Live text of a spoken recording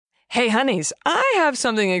Hey, honeys, I have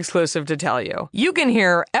something exclusive to tell you. You can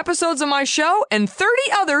hear episodes of my show and 30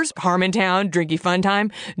 others, Harmontown, Drinky Fun Time,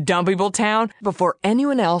 Dumb People Town, before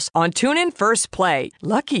anyone else on TuneIn First Play.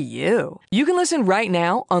 Lucky you. You can listen right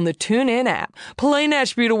now on the TuneIn app. Play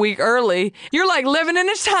Natch Beauty a week early. You're like living in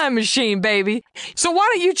a time machine, baby. So why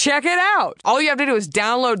don't you check it out? All you have to do is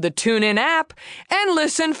download the TuneIn app and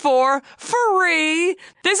listen for free.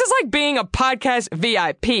 This is like being a podcast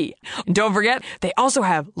VIP. And don't forget, they also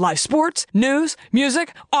have live sports, news,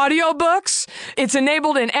 music, audiobooks. It's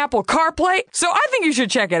enabled in Apple CarPlay, so I think you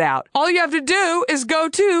should check it out. All you have to do is go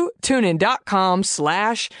to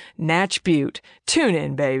tunein.com/NatchBeaute. Tune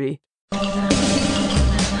in, baby.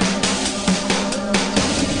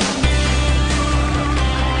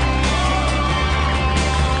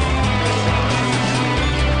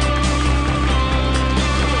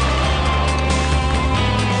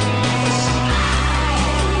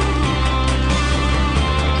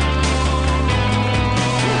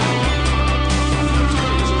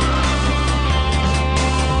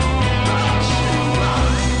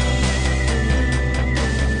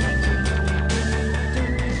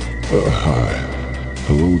 Hi.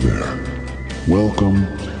 Hello there. Welcome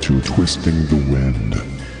to Twisting the Wind,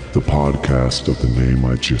 the podcast of the name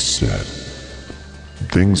I just said.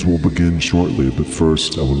 Things will begin shortly, but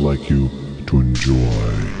first I would like you to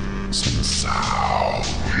enjoy some sounds.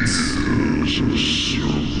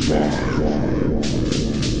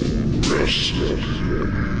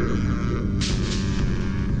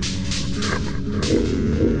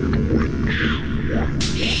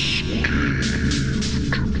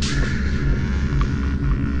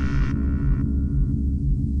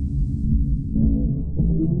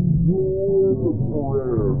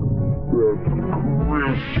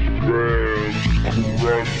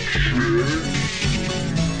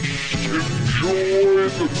 Enjoy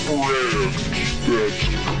the bread that's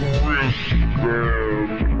crisp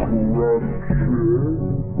and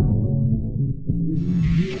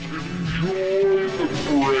crunchy. Enjoy the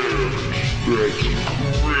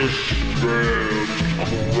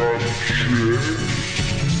bread that's crisp and crunchy.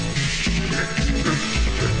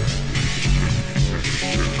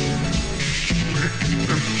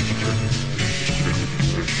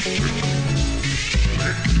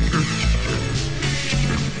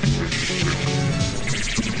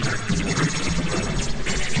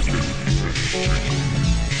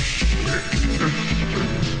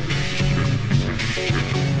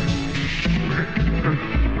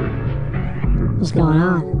 What's going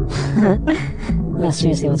on? No,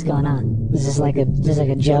 seriously, what's going on? Is this like a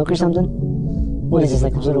joke or something? What is this,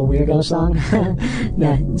 like a little weirdo song?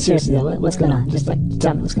 No, seriously though, what's going on? Just like,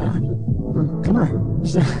 tell me what's going on. Come on.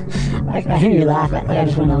 I hear you laugh. I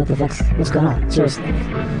just want to know what's going on. Seriously.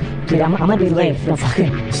 Dude, I'm gonna be late if you don't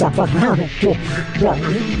fucking stop fucking around. Dude, bro,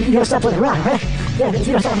 you gotta stop fucking around, right? Yeah, if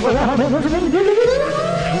you don't stop fucking around.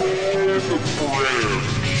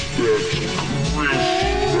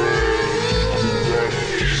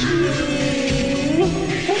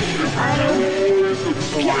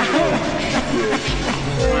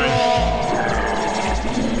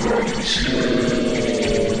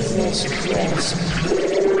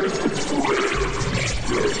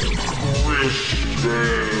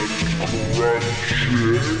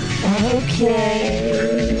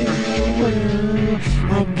 Okay,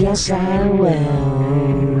 I guess I will.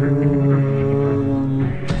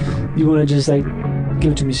 You wanna just like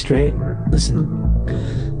give it to me straight? Listen,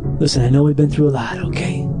 I know we've been through a lot,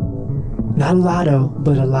 okay? Not a lotto,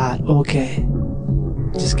 but a lot, okay?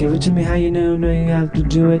 Just give it to me how you know you have to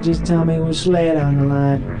do it. Just tell me, we'll lay it on the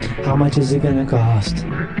line. How much is it gonna cost?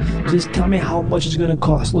 Just tell me how much it's gonna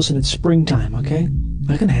cost. Listen, it's springtime, okay?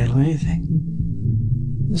 I can handle anything.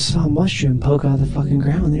 I saw a mushroom poke out of the fucking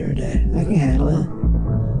ground the other day. I can handle it.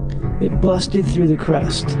 It busted through the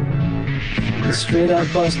crust. It straight up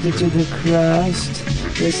busted through the crust.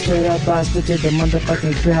 It straight up busted through the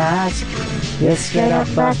motherfucking crust. It straight up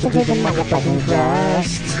busted through the motherfucking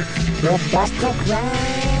crust. It busted crust.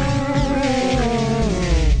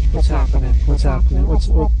 What's happening? What's happening? What's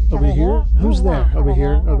over here? Who's there? Over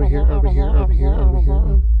here, over here, over here, over here, over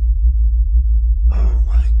here. Oh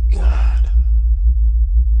my god.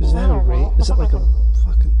 Is that a rate? Is that like a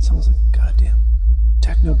fucking, sounds like a goddamn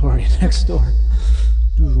techno party next door?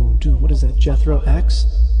 What is that, Jethro X?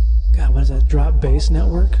 God, what is that, Drop Bass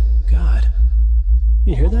Network? God.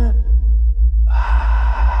 You hear that?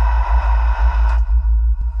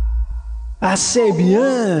 Assez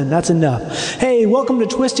bien. That's enough. Hey, welcome to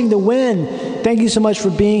Twisting the Wind. Thank you so much for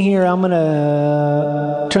being here. I'm going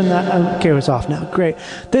to turn that... Okay, it's off now. Great.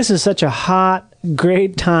 This is such a hot,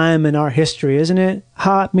 great time in our history, isn't it?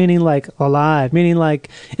 Hot meaning like alive, meaning like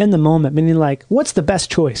in the moment, meaning like what's the best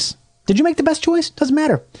choice? Did you make the best choice? Doesn't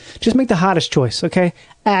matter. Just make the hottest choice, okay?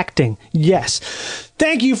 Acting. Yes.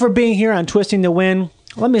 Thank you for being here on Twisting the Wind.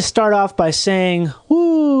 Let me start off by saying,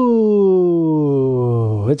 woo,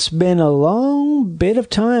 it's been a long bit of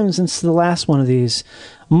time since the last one of these.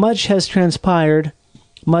 Much has transpired.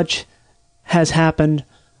 Much has happened.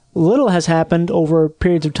 Little has happened over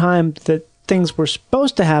periods of time that things were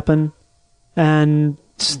supposed to happen. And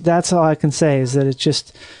that's all I can say is that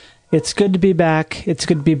it's good to be back. It's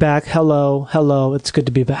good to be back. Hello. It's good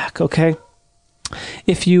to be back. Okay.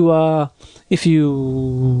 If you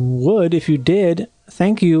did,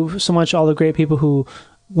 thank you so much, all the great people who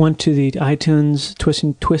went to the iTunes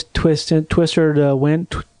Twister the Wind,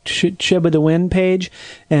 Shibba the Wind page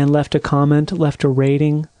and left a comment, left a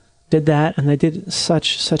rating, did that, and they did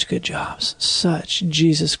such good jobs. Such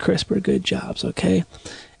Jesus Crisper good jobs, okay?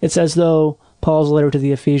 It's as though Paul's letter to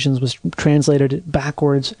the Ephesians was translated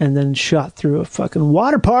backwards and then shot through a fucking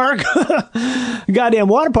water park. Goddamn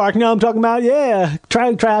water park. No, I'm talking about, yeah.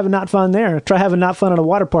 Try having not fun there. Try having not fun at a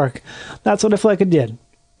water park. That's what I feel like I did.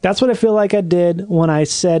 That's what I feel like I did when I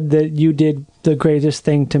said that you did the greatest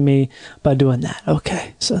thing to me by doing that.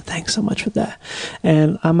 Okay, so thanks so much for that.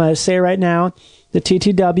 And I'm going to say right now, the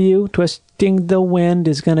TTW, Twisting the Wind,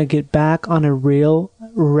 is going to get back on a real,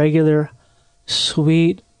 regular,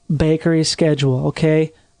 sweet bakery schedule,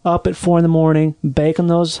 okay? Up at 4 a.m, baking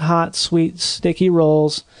those hot, sweet, sticky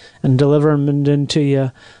rolls and delivering them to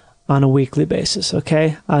you on a weekly basis,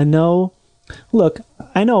 okay? I know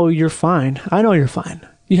you're fine. I know you're fine.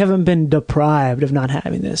 You haven't been deprived of not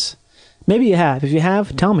having this. Maybe you have. If you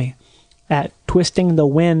have, tell me. At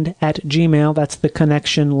twistingthewind@gmail. That's the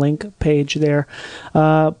connection link page there.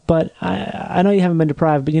 But I know you haven't been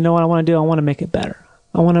deprived, but you know what I want to do? I want to make it better.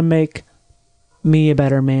 I want to make me a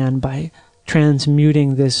better man by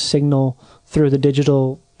transmuting this signal through the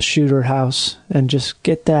digital shooter house and just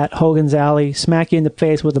get that Hogan's Alley, smack you in the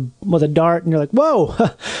face with a dart, and you're like, whoa,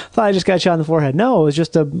 thought I just got shot in the forehead. No, it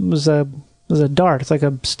was a dart. It's like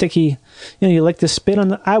a sticky, you like to spit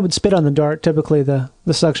on I would spit on the dart, typically the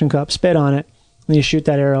suction cup, spit on it, and you shoot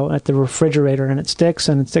that arrow at the refrigerator, and it sticks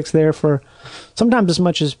there for sometimes as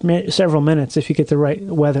much as several minutes if you get the right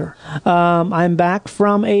weather. I'm back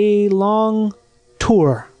from a long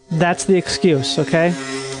tour. That's the excuse, okay?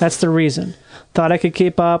 That's the reason. Thought I could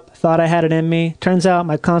keep up, thought I had it in me. Turns out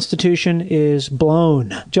my constitution is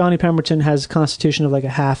blown. Johnny Pemberton has a constitution of like a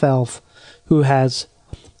half-elf who has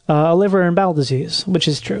a liver and bowel disease, which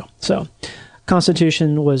is true. So,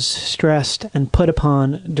 constitution was stressed and put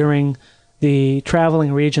upon during the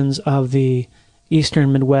traveling regions of the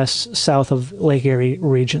eastern Midwest, south of Lake Erie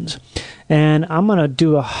regions. And I'm going to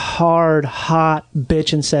do a hard, hot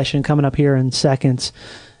bitchin' session coming up here in seconds.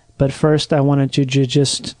 But first, I wanted to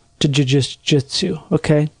jujitsu,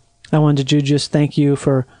 okay? I wanted to just thank you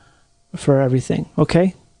for everything,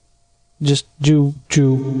 okay? Just do a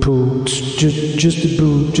bujitsu.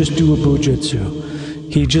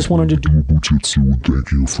 He just wanted to do a bujitsu.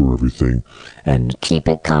 Thank you for everything. And keep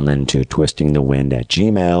it coming to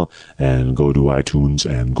twistingthewind@gmail, and go to iTunes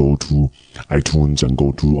and go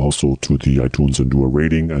to also to the iTunes and do a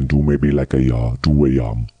rating and do maybe like a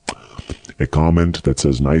comment that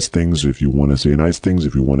says nice things. If you want to say nice things,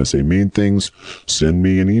 if you want to say mean things, send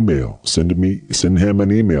me an email. Send him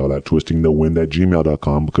an email at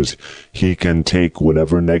twistingthewind@gmail.com, because he can take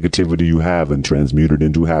whatever negativity you have and transmute it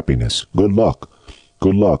into happiness. Good luck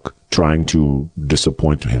trying to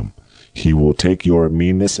disappoint him. He will take your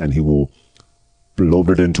meanness and he will load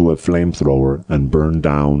it into a flamethrower and burn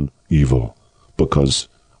down evil, because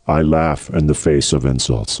I laugh in the face of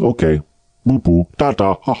insults. Okay. Boo boo, da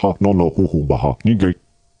da, ha ha, no no, hoo hoo, baha, nige,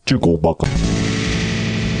 chigo baka.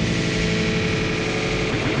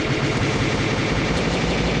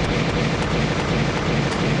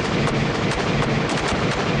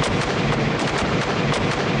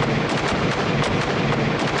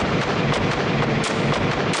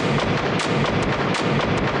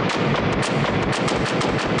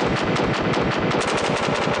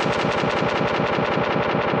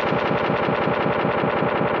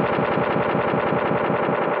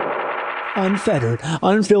 unfettered,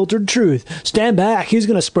 unfiltered truth. Stand back. He's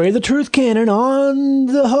going to spray the truth cannon on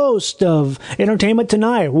the host of Entertainment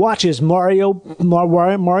Tonight. Watch as Mario Blochoke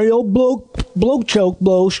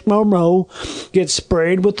gets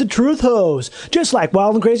sprayed with the truth hose. Just like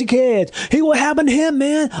Wild and Crazy Kids. Hey, what happened to him,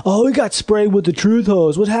 man? Oh, he got sprayed with the truth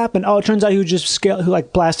hose. What happened? Oh, it turns out he was just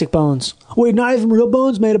like plastic bones. Wait, not even real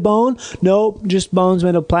bones made of bone? Nope, just bones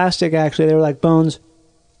made of plastic, actually. They were like bones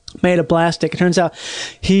made of plastic. It turns out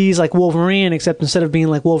he's like Wolverine, except instead of being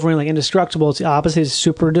like Wolverine, like indestructible, it's the opposite. He's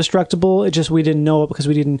super destructible. It just, we didn't know it because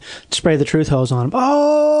we didn't spray the truth hose on him.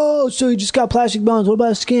 Oh, so he just got plastic bones. What about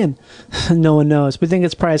his skin? No one knows. We think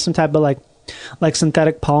it's probably some type of like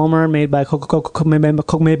synthetic polymer made by Coca-Cola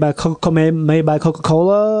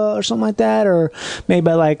or something like that, or made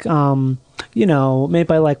by like made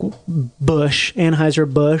by like Bush,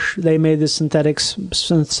 Anheuser-Busch. They made this synthetic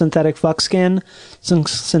fuck skin, some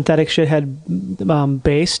synthetic shithead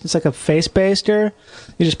based. It's like a face baster.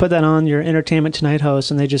 You just put that on your Entertainment Tonight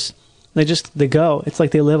host, and they go. It's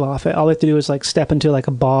like they live off it. All they have to do is like step into like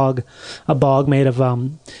a bog made of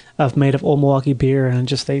Old Milwaukee beer, and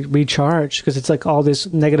just they recharge because it's like all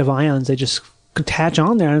these negative ions. They just attach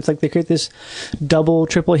on there, and it's like they create this double,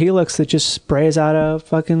 triple helix that just sprays out a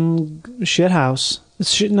fucking shit house. It's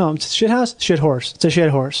shit house? Shit horse. It's a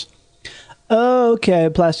shit horse. Okay,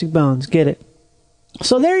 plastic bones. Get it.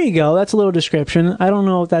 So there you go. That's a little description. I don't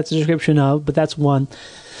know what that's a description of, but that's one.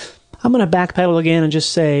 I'm going to backpedal again and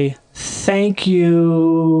just say thank you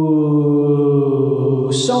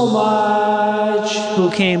so much who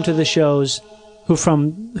came to the shows, who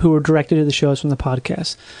were directed to the shows from the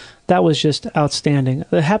podcast. That was just outstanding.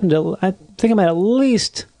 It happened to, I think I met at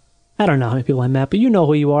least, I don't know how many people I met, but you know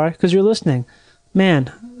who you are because you're listening.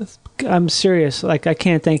 Man, I'm serious. Like, I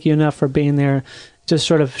can't thank you enough for being there to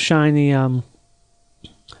sort of shine a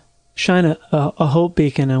hope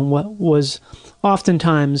beacon on what was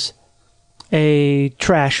oftentimes a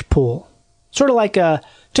trash pool. Sort of like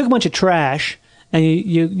took a bunch of trash and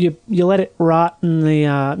you let it rot in the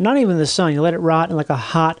not even the sun. You let it rot in like a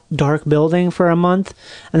hot, dark building for a month,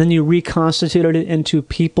 and then you reconstituted it into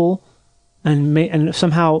people, and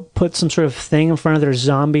somehow put some sort of thing in front of their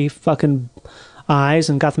zombie fucking eyes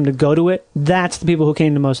and got them to go to it. That's the people who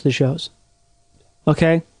came to most of the shows.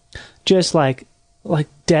 Okay, just like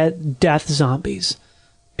death zombies,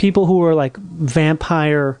 people who are like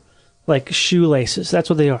vampire. Like shoelaces. That's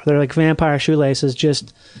what they are. They're like vampire shoelaces,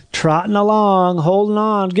 just trotting along, holding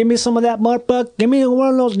on. Give me some of that butt buck. Give me one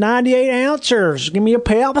of those 98 ounces. Give me a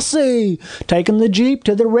Pepsi. Taking the Jeep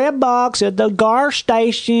to the Red Box at the gas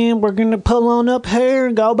station. We're going to pull on up here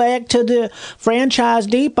and go back to the franchise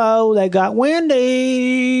depot. They got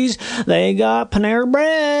Wendy's. They got Panera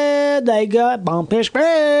Bread. They got Bumpus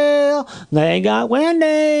Grill. They got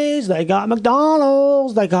Wendy's. They got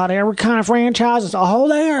McDonald's. They got every kind of franchise. It's all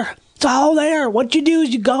there. It's all there. What you do is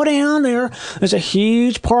you go down there. There's a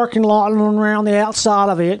huge parking lot around the outside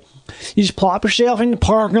of it. You just plop yourself in the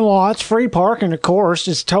parking lot. It's free parking, of course.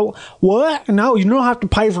 It's what? No, you don't have to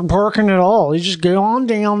pay for parking at all. You just go on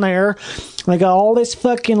down there. They got all this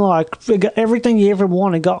fucking they got everything you ever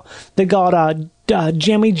want. They got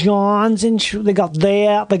Jimmy John's and they got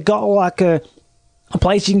that. They got like a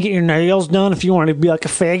place you can get your nails done if you want to be like a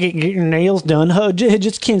faggot and get your nails done.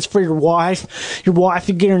 Just Ken's for your wife. Your wife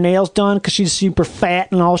to get her nails done because she's super fat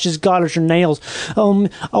and all she's got is her nails.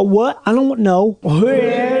 What? I don't know.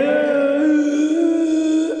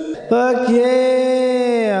 Fuck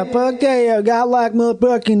yeah. Fuck yeah. Got like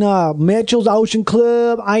motherfucking Mitchell's Ocean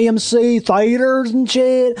Club, AMC Theaters and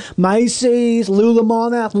shit, Macy's,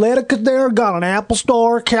 Lululemon Athletica there. Got an Apple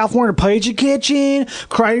Store, California Pizza Kitchen,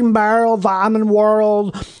 Crate and Barrel, Vitamin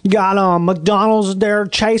World. Got McDonald's there,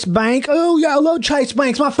 Chase Bank. Oh yeah, I love Chase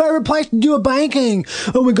Bank. It's my favorite place to do a banking.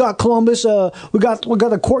 Oh, we got Columbus. We got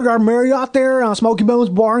the Courtyard Marriott there, Smoky Bones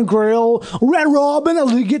Bar and Grill, Red Robin.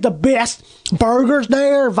 You get the best burgers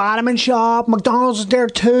there. Vitamin Shop, McDonald's is there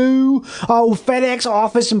too. Oh, FedEx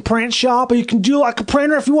office and print shop. You can do like a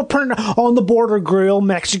printer if you want printer on the Border Grill,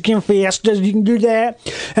 Mexican Fiesta. You can do that,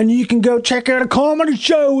 and you can go check out a comedy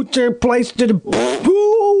show. It's a place to.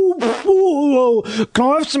 Can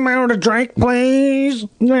I have some more to drink, please?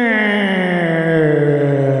 We're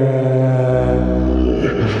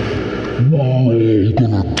all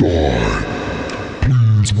gonna die.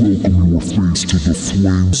 Please welcome your face to the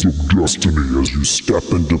flames of destiny as you step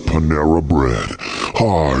into Panera Bread.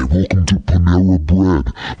 Hi, welcome to Panera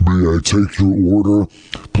Bread. May I take your order?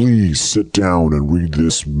 Please sit down and read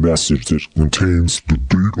this message that contains the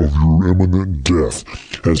date of your imminent death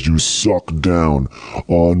as you suck down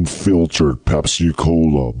unfiltered Pepsi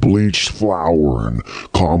Cola, bleached flour, and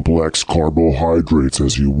complex carbohydrates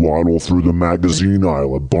as you waddle through the magazine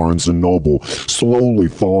aisle at Barnes & Noble, slowly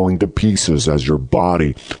falling to pieces as your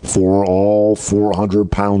body, for all 400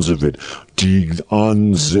 pounds of it,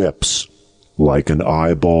 unzips like an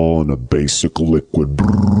eyeball in a basic liquid.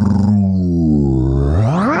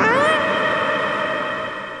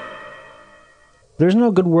 There's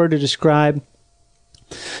no good word to describe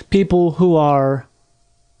people who are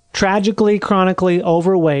tragically, chronically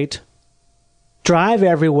overweight, drive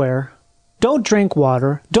everywhere, don't drink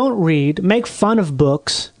water, don't read, make fun of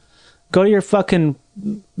books, go to your fucking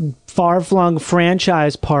far-flung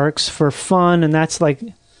franchise parks for fun, and that's like,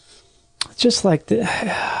 just like,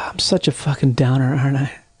 I'm such a fucking downer, aren't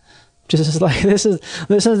I? Just like, this is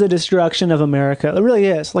the destruction of America. It really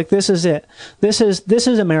is. Like, this is it. This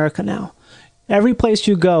is America now. Every place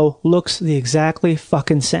you go looks the exactly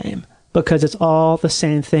fucking same because it's all the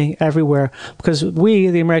same thing everywhere. Because we,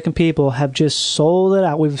 the American people, have just sold it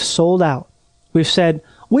out. We've sold out. We've said,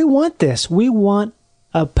 we want this. We want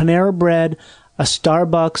a Panera Bread, a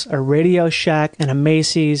Starbucks, a Radio Shack, and a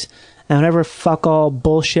Macy's, and whatever fuck all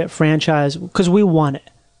bullshit franchise, because we want it.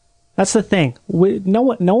 That's the thing. No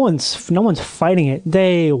one's fighting it.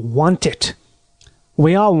 They want it.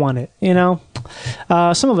 We all want it, you know.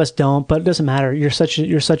 Some of us don't, but it doesn't matter. You're such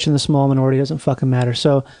in the small minority. It doesn't fucking matter.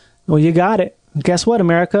 So, well, you got it. Guess what,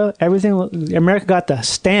 America? America got the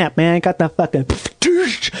stamp, man. Got the fucking.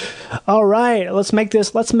 All right, let's make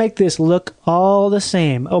this look all the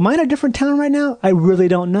same. Oh, am I in a different town right now? I really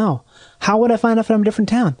don't know. How would I find out if I'm in a different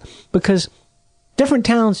town? Because different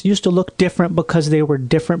towns used to look different because they were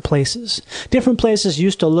different places. Different places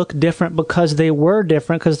used to look different because they were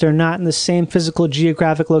different because they're not in the same physical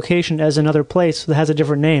geographic location as another place that has a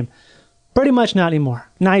different name. Pretty much not anymore.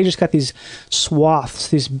 Now you just got these swaths,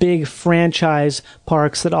 these big franchise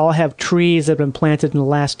parks that all have trees that have been planted in the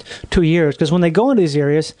last 2 years. Because when they go into these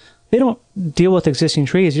areas, they don't deal with existing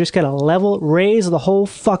trees. You just got to raise the whole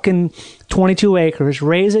fucking 22 acres,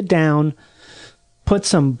 raise it down, put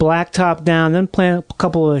some blacktop down, then plant a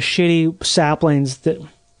couple of shitty saplings that...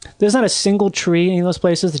 There's not a single tree in any of those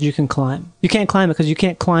places that you can climb. You can't climb it because you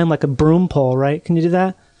can't climb like a broom pole, right? Can you do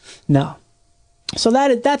that? No. So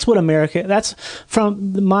that's what America... That's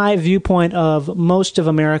from my viewpoint of most of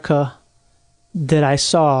America that I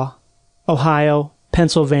saw. Ohio,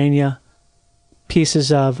 Pennsylvania,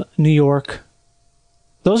 pieces of New York.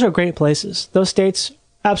 Those are great places. Those states,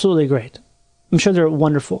 absolutely great. I'm sure they're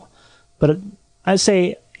wonderful. But I'd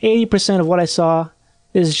say 80% of what I saw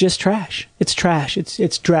is just trash. It's trash. It's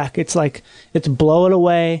dreck. It's like, it's blow it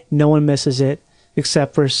away. No one misses it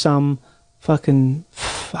except for some fucking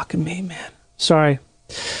me, man. Sorry.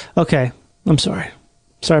 Okay. I'm sorry.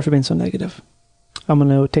 Sorry for being so negative. I'm going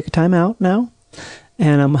to take a time out now,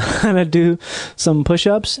 and I'm going to do some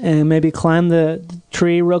push-ups and maybe climb the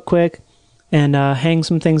tree real quick and hang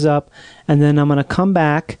some things up, and then I'm going to come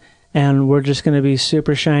back, and we're just going to be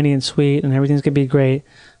super shiny and sweet, and everything's going to be great.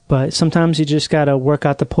 But sometimes you just got to work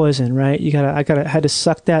out the poison, right? I had to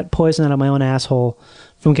suck that poison out of my own asshole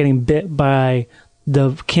from getting bit by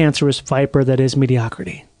the cancerous viper that is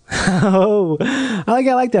mediocrity. Oh, I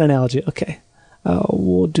like that analogy. Okay.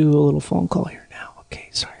 We'll do a little phone call here now. Okay.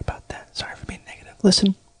 Sorry about that. Sorry for being negative. Just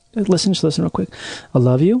listen real quick. I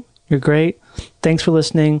love you. You're great. Thanks for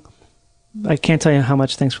listening. I can't tell you how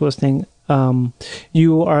much thanks for listening.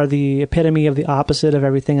 You are the epitome of the opposite of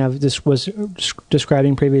everything I was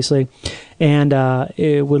describing previously. And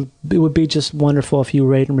it would be just wonderful if you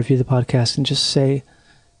rate and review the podcast and just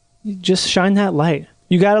shine that light.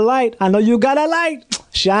 You got a light. I know you got a light.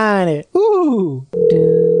 Shine it. Ooh.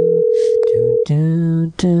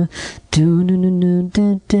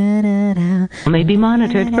 May be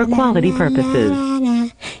monitored for quality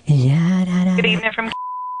purposes. Good evening from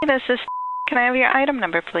this is. Can I have your item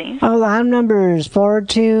number, please? Oh, item number is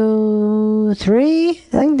 423. I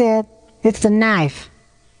think that it's the knife.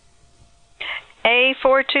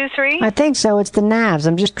 A423? I think so. It's the knives.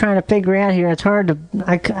 I'm just trying to figure out here. It's hard to...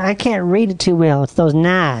 I can't read it too well. It's those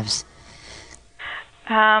knives.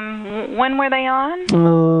 When were they on?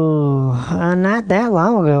 Oh, not that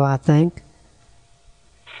long ago, I think.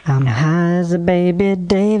 I'm high as a baby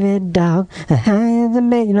David dog. High as a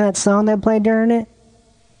baby... You know that song they played during it?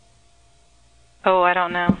 Oh, I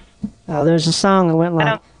don't know. Oh, there's a song that went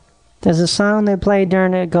like... There's a song they played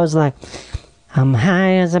during it. It goes like... I'm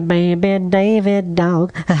high as a baby David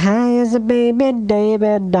dog, high as a baby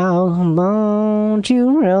David dog, won't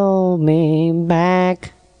you roll me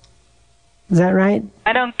back? Is that right?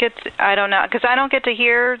 I don't know, because I don't get to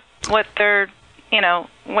hear what they're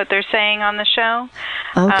saying on the show.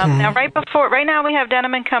 Okay. Now, right now we have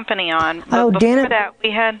Denim and Company on. Oh, before Denim. that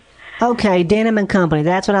we had. Okay, Denim and Company.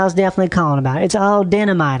 That's what I was definitely calling about. It's all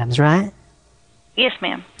denim items, right? Yes,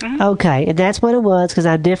 ma'am. Mm-hmm. Okay, that's what it was, because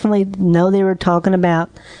I definitely know they were talking about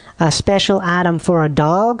a special item for a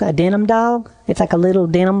dog, a denim dog. It's like a little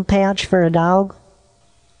denim pouch for a dog.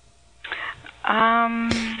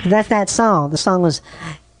 That's that song. The song was,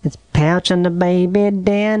 it's pouch on the baby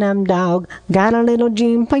denim dog. Got a little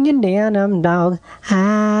gene for your denim dog.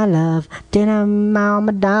 I love denim on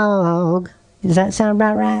my dog. Does that sound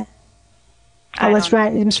about right? Oh, that's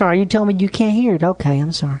right. I'm sorry. You told me you can't hear it. Okay,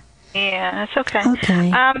 I'm sorry. Yeah, that's okay. Okay.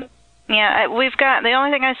 Yeah, we've got, the only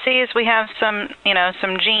thing I see is we have some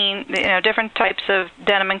jean, different types of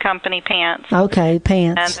Denim and Company pants. Okay,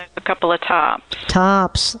 pants. And there's a couple of tops.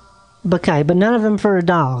 Tops. Okay, but none of them for a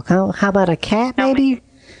dog. How about a cat, maybe?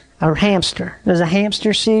 Or hamster? There's a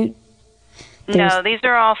hamster suit? No, these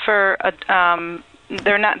are all for,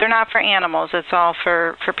 they're not for animals. It's all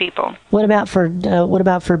for people. What about for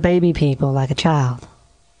baby people, like a child?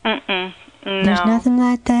 Mm-mm. No. There's nothing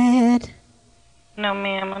like that. No,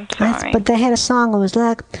 ma'am, I'm sorry. But they had a song that was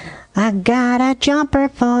like, I got a jumper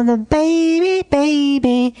for the baby,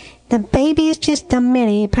 baby. The baby's just a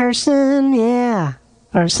mini person, yeah.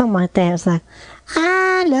 Or something like that. It's like,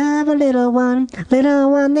 I love a little one, they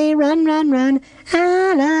run, run, run.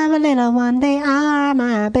 I love a little one, they are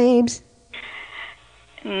my babes.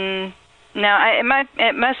 No,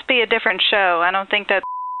 it must be a different show. I don't think that.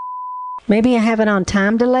 Maybe I have it on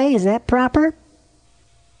time delay. Is that proper?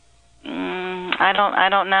 I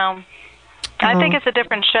don't know. I think it's a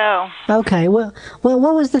different show. Okay. Well,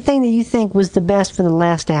 what was the thing that you think was the best for the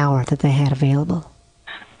last hour that they had available?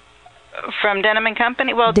 From Denim and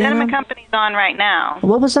Company? Well, Denim and Company's on right now.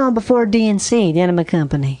 What was on before DNC, Denim and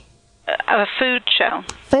Company? A food show.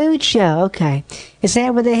 Food show. Okay. Is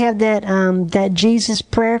that where they have that Jesus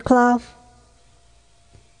prayer cloth?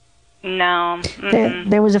 No.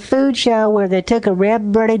 There was a food show where they took a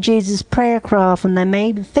red birthday Jesus prayer cloth and they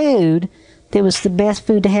made food that was the best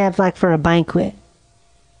food to have, like for a banquet.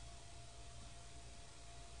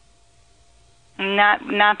 Not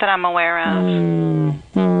that I'm aware of.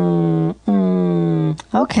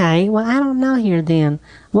 Okay, well, I don't know here then.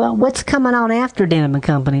 Well, what's coming on after Denim and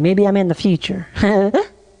Company? Maybe I'm in the future. Okay,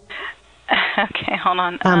 hold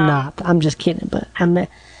on. I'm not. I'm just kidding, but I'm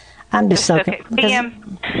just so... Okay.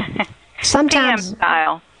 PM. Sometimes... PM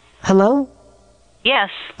style. Hello? Yes.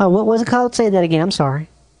 Oh, what was it called? Say that again. I'm sorry.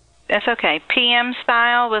 That's okay. PM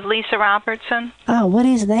style with Lisa Robertson. Oh, what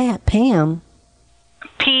is that? PM?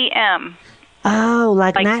 PM. Oh,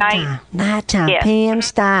 like nighttime. Nighttime. Yeah. PM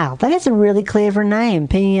style. That is a really clever name,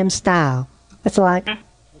 PM style. It's like,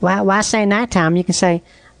 why say nighttime? You can say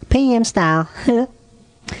PM style.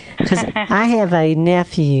 Because I have a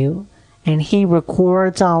nephew, and he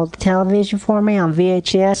records all the television for me on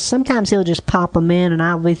VHS. Sometimes he'll just pop them in, and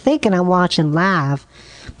I'll be thinking I'm watching live,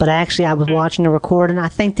 but actually I was watching the recording. I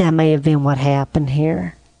think that may have been what happened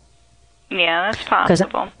here. Yeah, that's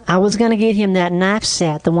possible. I was going to get him that knife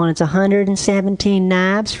set, the one that's 117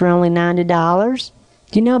 knives for only $90.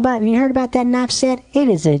 Have you heard about that knife set? It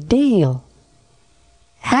is a deal.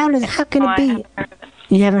 How can it be?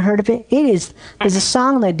 You haven't heard of it? It is. There's a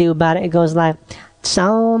song they do about it. It goes like,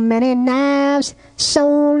 so many knives,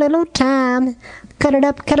 so little time. Cut it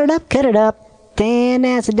up, cut it up, cut it up. Thin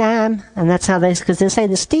as a dime. And that's how because they say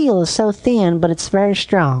the steel is so thin, but it's very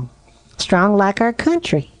strong. Strong like our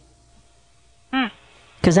country.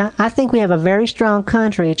 Because I think we have a very strong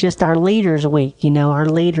country. It's just our leader's weak. Our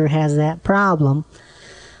leader has that problem.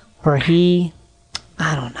 Or I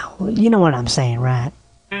don't know. You know what I'm saying, right?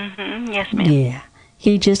 Mm-hmm. Yes, ma'am. Yeah.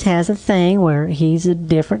 He just has a thing where he's a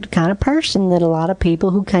different kind of person than a lot of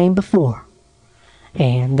people who came before.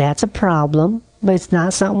 And that's a problem. But it's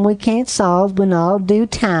not something we can't solve in all due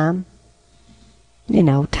time.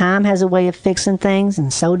 Time has a way of fixing things,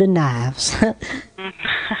 and so do knives.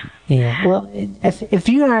 Yeah, well, if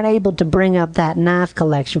you aren't able to bring up that knife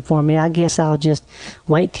collection for me, I guess I'll just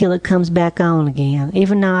wait till it comes back on again,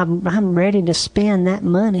 even though I'm ready to spend that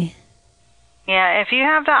money. Yeah, if you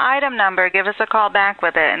have the item number, give us a call back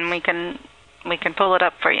with it, and we can pull it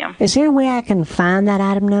up for you. Is there a way I can find that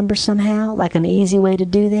item number somehow, like an easy way to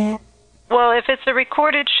do that? Well, if it's a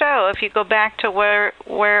recorded show, if you go back to where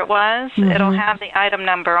it was, it'll have the item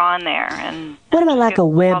number on there. And what about like a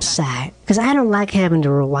website? Because I don't like having to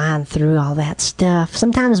rewind through all that stuff.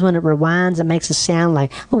 Sometimes when it rewinds, it makes a sound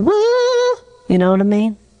like, woo! You know what I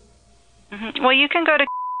mean? Mm-hmm. Well, you can go to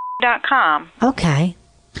 .com. Okay.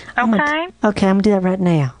 Okay? I'm going to do that right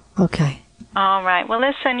now. Okay. All right. Well,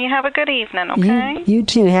 listen, you have a good evening, okay? You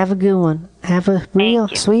too. Have a good one. Have a real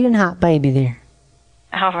sweet and hot baby there.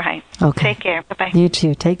 All right. Okay. Take care. Bye-bye. You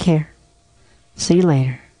too. Take care. See you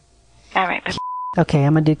later. All right. Bye. Okay,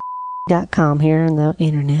 I'm going to do .com here on the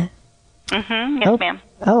internet. Mm-hmm. Yes, ma'am.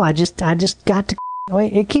 Oh, I just got to...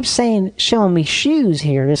 Wait, it keeps showing me shoes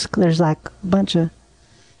here. There's like a bunch of...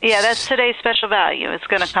 Yeah, that's today's special value. It's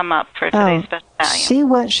going to come up for today's special value. See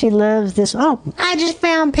what she loves this... Oh, I just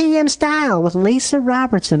found PM Style with Lisa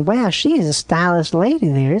Robertson. Wow, she is a stylish lady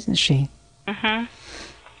there, isn't she? Mm-hmm.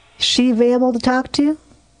 Is she available to talk to?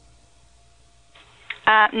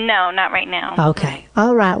 No, not right now. Okay.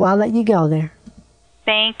 All right, well, I'll let you go there.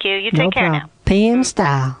 Thank you. You take care now. PM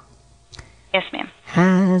Style. Yes, ma'am.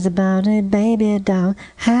 How's about a baby doll?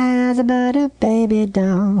 How's about a baby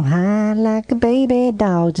doll? I like a baby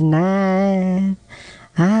doll tonight.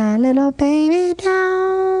 A little baby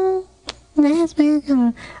doll. That's me.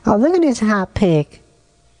 Oh, look at this hot pick.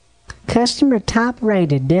 Customer top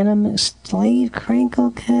rated denim sleeve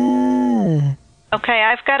crinkle cut. Okay,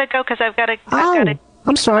 I've got to go because I've got to.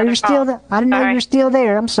 I'm sorry, you're still there. I didn't know you're still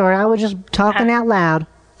there. I'm sorry, I was just talking out loud.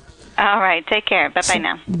 All right, take care. Bye-bye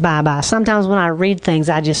now. Bye-bye. Sometimes when I read things,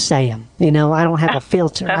 I just say them. You know, I don't have a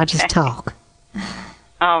filter. Okay. I just talk.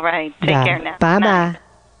 All right, take care now. Bye-bye.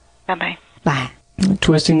 Bye-bye. Bye.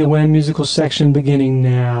 Twisting the Wind musical section beginning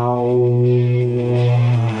now.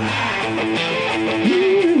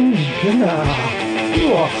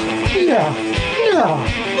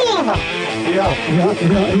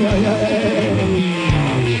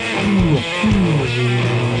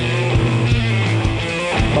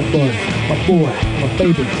 My boy, my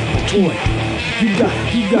baby, my toy. You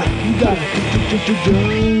got it.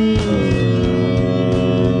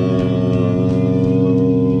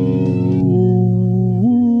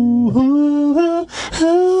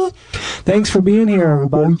 Thanks for being here,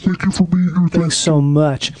 everybody. Thank you for being here. Thanks so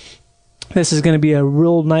much. This is going to be a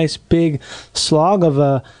real nice big slog of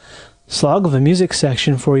a music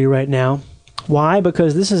section for you right now. Why?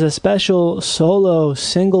 Because this is a special solo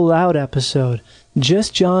single out episode.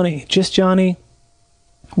 Just Johnny,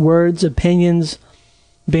 words, opinions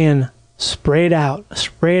being sprayed out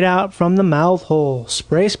from the mouth hole.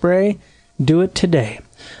 Spray, do it today.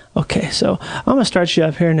 Okay, so I'm going to start you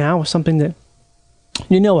up here now with something that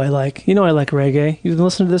you know I like. You know I like reggae. You've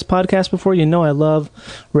listened to this podcast before, you know I love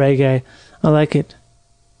reggae. I like it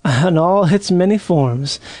in all its many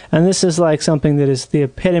forms. And this is like something that is the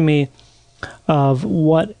epitome of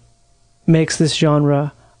what makes this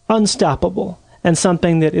genre unstoppable, and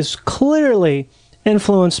something that is clearly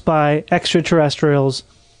influenced by extraterrestrials,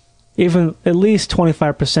 even at least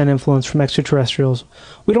 25% influence from extraterrestrials.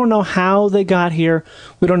 We don't know how they got here.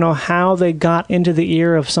 We don't know how they got into the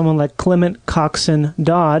ear of someone like Clement Coxon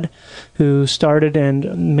Dodd, who started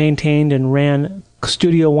and maintained and ran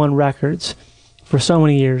Studio One Records for so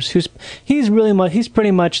many years. He's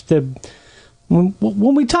pretty much the...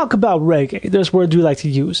 When we talk about reggae, there's words we like to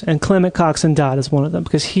use, and Clement Coxon Dodd is one of them,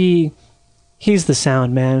 because he's the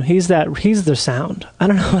sound, man. He's the sound. I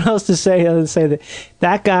don't know what else to say other than say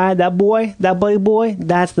that guy, that boy, that buddy boy,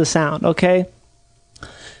 that's the sound, okay?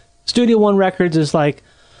 Studio One Records is like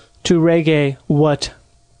to reggae what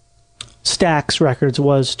Stax Records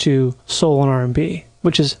was to soul and R&B,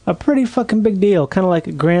 which is a pretty fucking big deal, kind of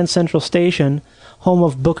like Grand Central Station, home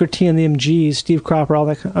of Booker T and the MGs, Steve Cropper, all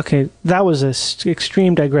that. Okay, that was an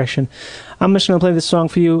extreme digression. I'm just going to play this song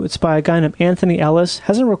for you. It's by a guy named Anthony Ellis.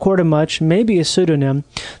 Hasn't recorded much, maybe a pseudonym.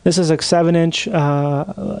 This is a 7-inch,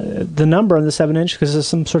 the number on the 7-inch, because this is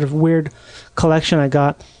some sort of weird collection I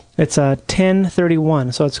got. It's a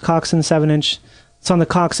 1031, so it's Coxon 7-inch. It's on the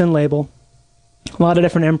Coxon label. A lot of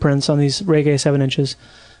different imprints on these reggae 7-inches.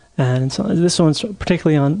 And so this one's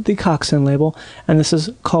particularly on the Coxon label, and this is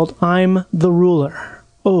called I'm the Ruler.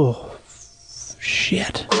 Oh,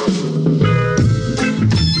 shit. I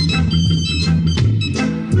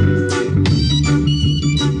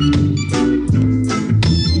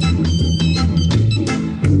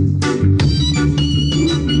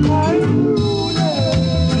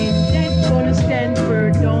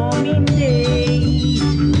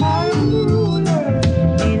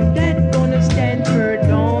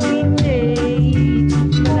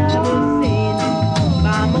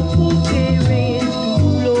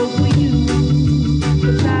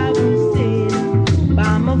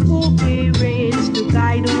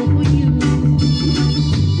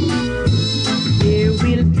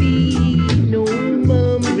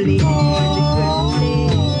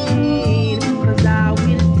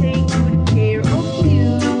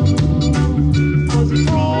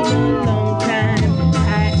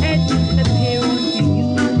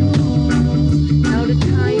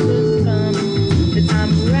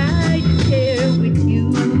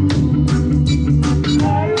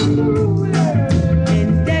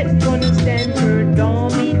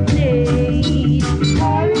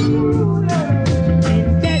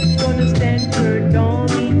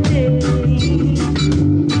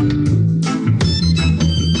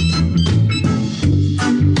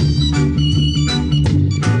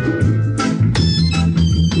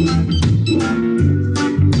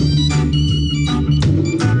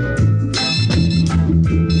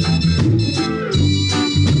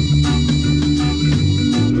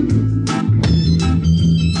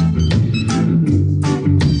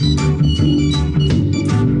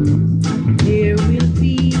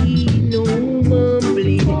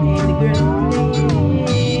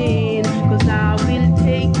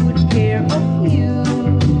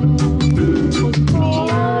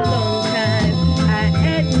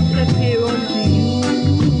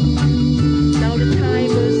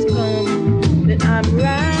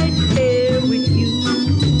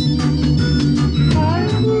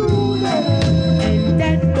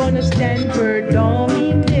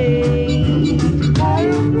Domine. I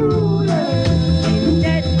am the ruler. And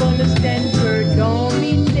that's gonna stand for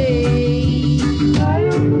Domine. I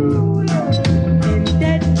am the ruler. And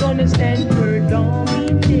that's gonna stand for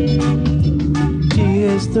Domine. He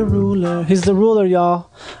is the ruler. He's the ruler, y'all.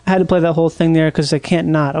 I had to play that whole thing there because I can't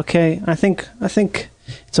not, okay? I think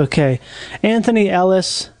it's okay. Anthony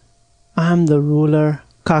Ellis, I'm the ruler.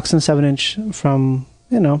 Coxsone 7-inch from,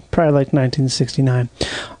 probably like 1969.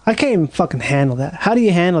 I can't even fucking handle that. How do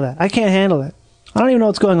you handle that? I can't handle it. I don't even know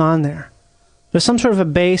what's going on there. There's some sort of a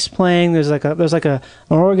bass playing. There's like an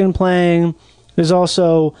organ playing. There's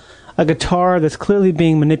also a guitar that's clearly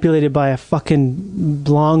being manipulated by a fucking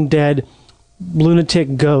long dead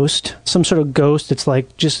lunatic ghost. Some sort of ghost that's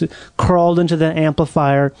like just crawled into the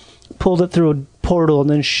amplifier, pulled it through a portal, and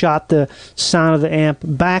then shot the sound of the amp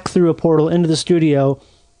back through a portal into the studio.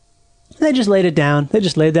 They just laid it down. They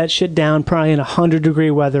just laid that shit down, probably in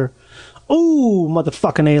 100-degree weather. Ooh,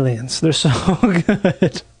 motherfucking aliens. They're so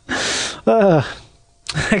good. I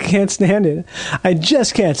can't stand it. I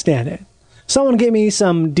just can't stand it. Someone gave me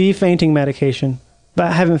some de-fainting medication, but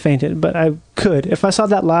I haven't fainted, but I could. If I saw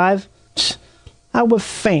that live, I would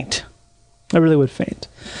faint. I really would faint.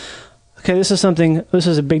 Okay, this is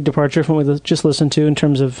a big departure from what we just listened to in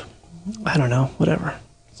terms of, I don't know, whatever.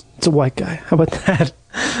 It's a white guy. How about that?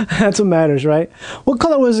 That's what matters, right? What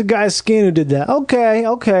color was the guy's skin who did that?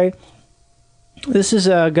 Okay. This is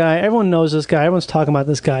a guy, everyone knows this guy. Everyone's talking about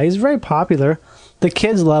this guy. He's very popular. The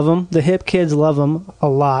kids love him. The hip kids love him a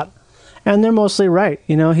lot. And they're mostly right.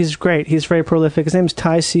 He's great. He's very prolific. His name's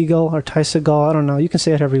Ty Segall or Ty Segall. I don't know. You can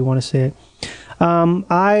say it however you want to say it.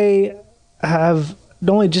 I have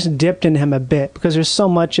only just dipped into him a bit because there's so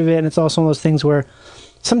much of it, and it's also one of those things where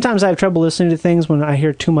sometimes I have trouble listening to things when I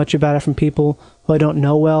hear too much about it from people who I don't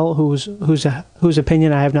know well, whose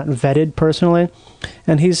opinion I have not vetted personally.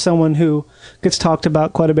 And he's someone who gets talked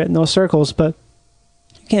about quite a bit in those circles, but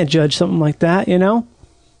you can't judge something like that, You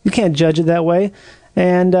can't judge it that way.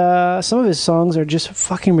 And some of his songs are just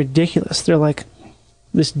fucking ridiculous. They're like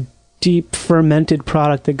this deep fermented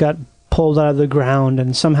product that got pulled out of the ground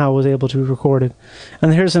and somehow was able to be recorded.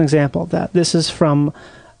 And here's an example of that. This is from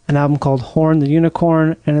an album called Horn the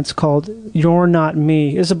Unicorn, and it's called You're Not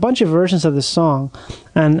Me. There's a bunch of versions of this song,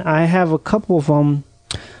 and I have a couple of them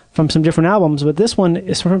from some different albums, but this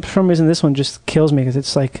one, for some reason, this one just kills me because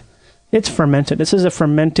it's like, it's fermented. This is a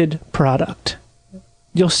fermented product.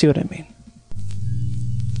 You'll see what I mean.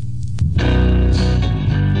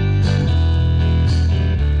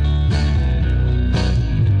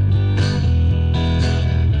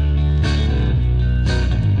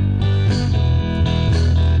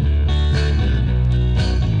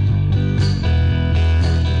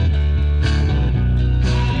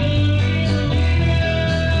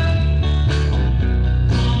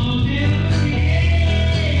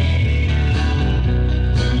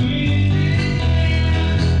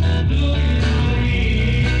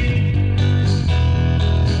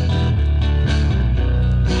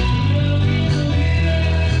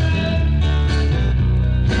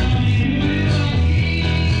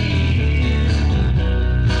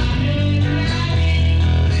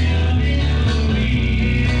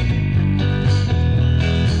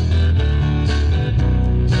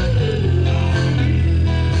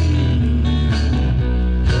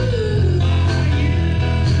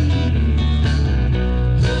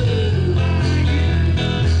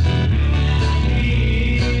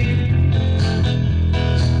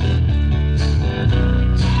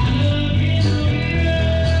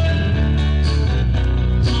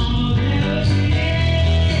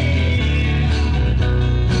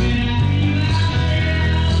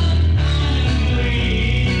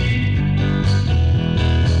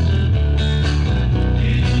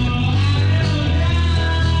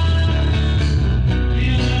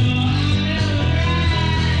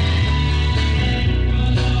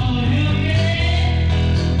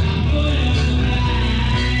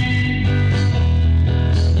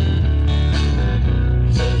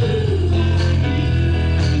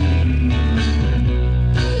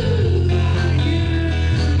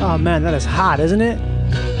 Oh man, that is hot, isn't it?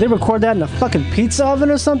 They record that in a fucking pizza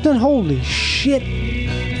oven or something? Holy shit.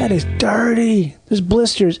 That is dirty. There's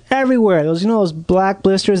blisters everywhere. Those black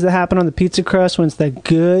blisters that happen on the pizza crust when it's that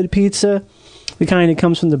good pizza? The kind that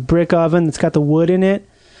comes from the brick oven that's got the wood in it.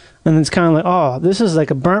 And it's kind of like, oh, this is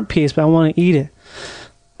like a burnt piece, but I want to eat it.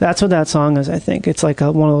 That's what that song is, I think. It's like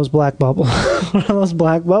one of those black bubbles. One of those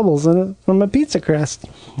black bubbles from a pizza crust.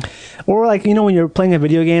 Or like, when you're playing a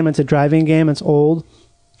video game, it's a driving game, it's old.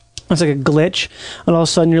 It's like a glitch, and all of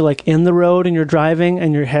a sudden you're like in the road and you're driving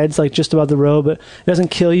and your head's like just above the road, but it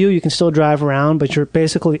doesn't kill you. You can still drive around, but you're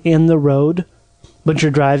basically in the road but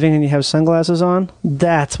you're driving and you have sunglasses on,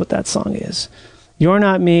 that's what that song is. You're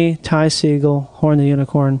Not Me, Ty Segall, Horn the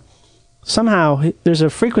Unicorn. Somehow, there's a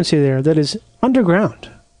frequency there that is underground.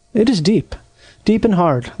 It is deep. Deep and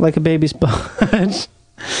hard, like a baby's butt.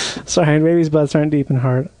 Sorry, baby's butts aren't deep and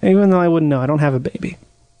hard. Even though I wouldn't know, I don't have a baby.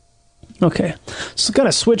 Okay, so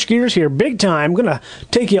gotta switch gears here big time. I'm gonna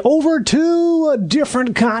take you over to a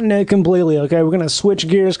different continent completely, okay? We're gonna switch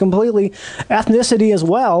gears completely. Ethnicity as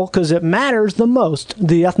well, because it matters the most.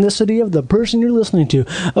 The ethnicity of the person you're listening to.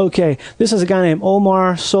 Okay, this is a guy named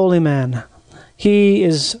Omar Souleyman. He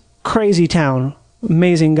is crazy town.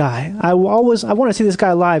 Amazing guy. I want to see this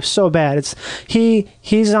guy live so bad.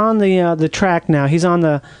 He's on the track now. He's on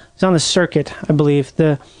the circuit, I believe.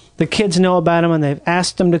 The kids know about him, and they've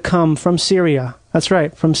asked him to come from Syria. That's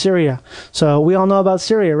right, from Syria. So we all know about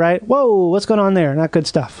Syria, right? Whoa, what's going on there? Not good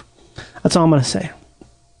stuff. That's all I'm going to say.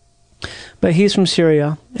 But he's from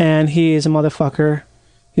Syria, and he is a motherfucker.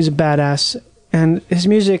 He's a badass. And his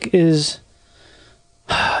music is...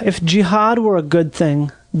 If jihad were a good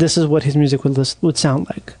thing, this is what his music would sound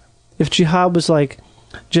like. If jihad was like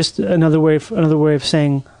just another way of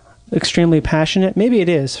saying extremely passionate, maybe it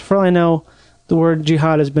is. For all I know, the word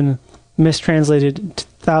jihad has been mistranslated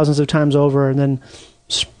thousands of times over and then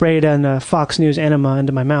sprayed on Fox News enema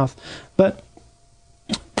into my mouth. But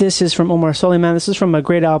this is from Omar Souleyman. This is from a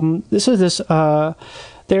great album.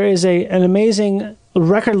 There is an amazing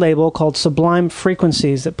record label called Sublime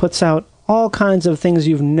Frequencies that puts out all kinds of things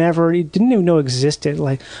you didn't even know existed.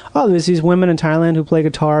 Like, oh, there's these women in Thailand who play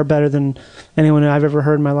guitar better than anyone I've ever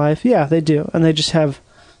heard in my life. Yeah, they do. And they're just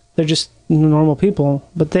normal people.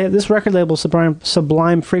 But this record label,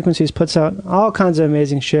 Sublime Frequencies, puts out all kinds of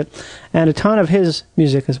amazing shit and a ton of his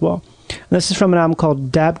music as well. And this is from an album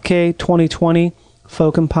called Dabke 2020,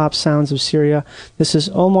 Folk and Pop Sounds of Syria. This is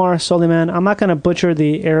Omar Souleyman. I'm not going to butcher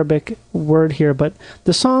the Arabic word here, but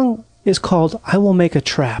the song is called I Will Make a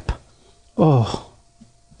Trap. Oh,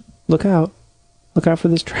 look out. Look out for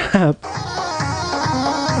this trap.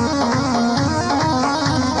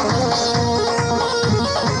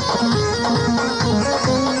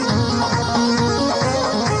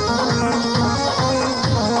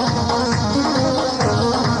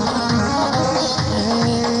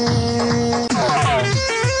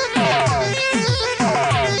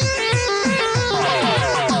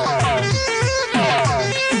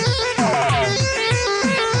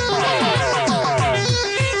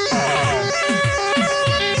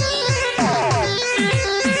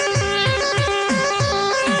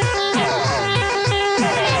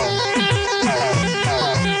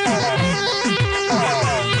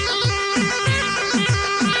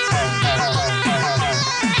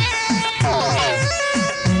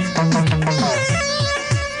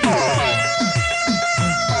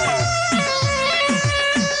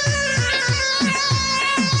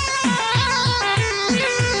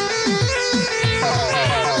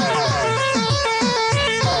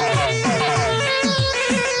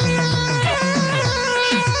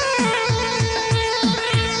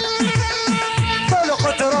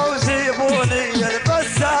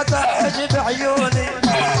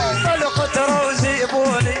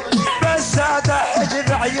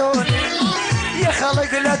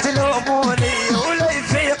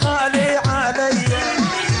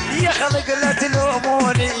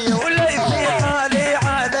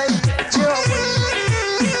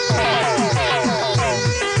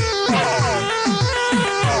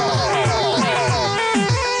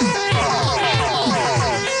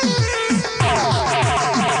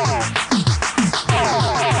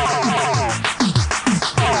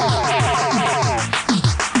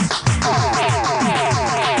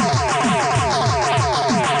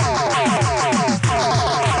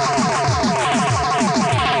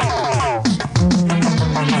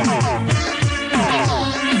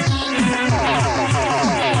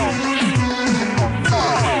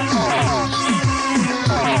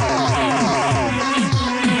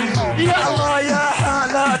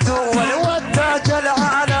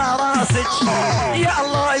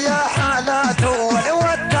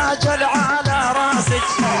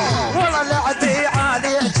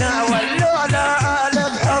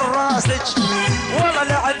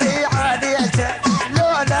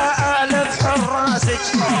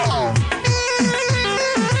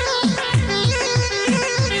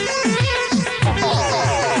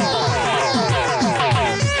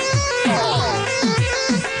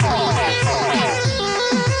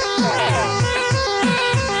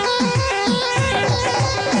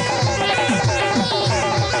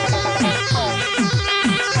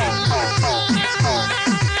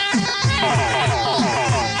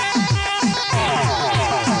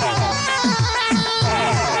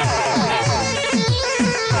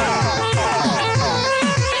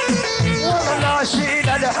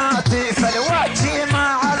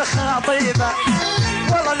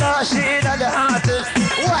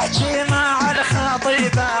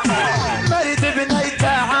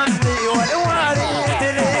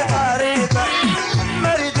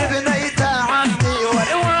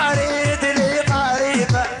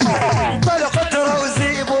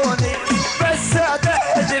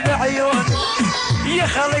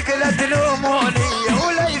 خلق لا تلوموني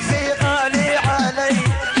ولا يفيقاني علي.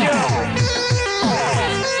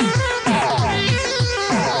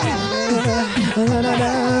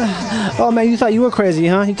 Oh man, you thought you were crazy,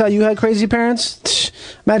 huh? You thought you had crazy parents?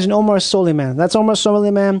 Imagine Omar Soleiman. That's Omar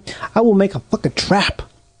Soleiman. I will make a fucking trap.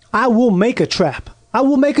 I will make a trap. I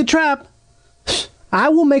will make a trap. I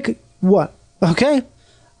will make a, what? Okay?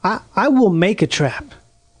 I will make a trap.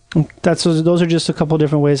 Those are just a couple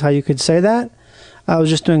different ways how you could say that. I was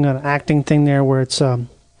just doing an acting thing there where it's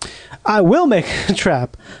I will make a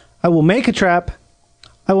trap. I will make a trap.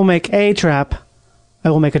 I will make a trap.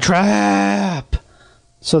 I will make a trap.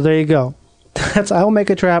 So there you go. That's I will make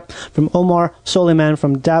a trap from Omar Soleiman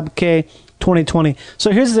from Dabk 2020.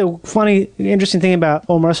 So here's the funny, interesting thing about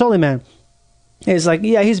Omar Soleiman. Is like,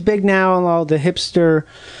 yeah, he's big now on all the hipster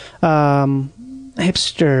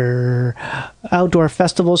outdoor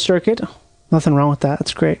festival circuit. Nothing wrong with that.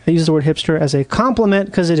 That's great. I use the word hipster as a compliment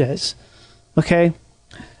because it is. Okay?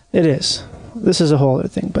 It is. This is a whole other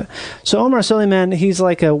thing. But so Omar Soleiman, he's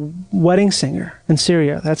like a wedding singer in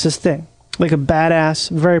Syria. That's his thing. Like a badass,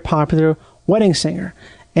 very popular wedding singer.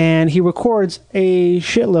 And he records a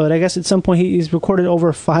shitload. I guess at some point he's recorded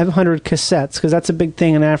over 500 cassettes, because that's a big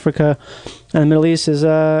thing in Africa and the Middle East is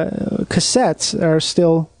cassettes are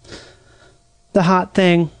still the hot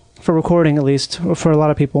thing for recording, at least for a lot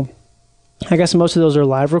of people. I guess most of those are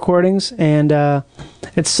live recordings, and at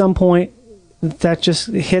some point that just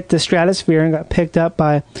hit the stratosphere and got picked up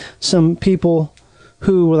by some people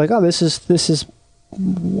who were like, oh, this is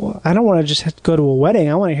I don't want to just have to go to a wedding.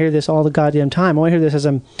 I want to hear this all the goddamn time. I want to hear this as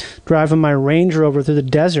I'm driving my Range Rover through the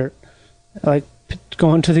desert, like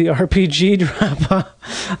going to the RPG drop.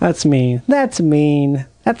 That's mean. That's mean.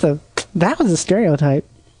 That was a stereotype.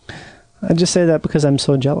 I just say that because I'm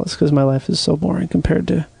so jealous, because my life is so boring compared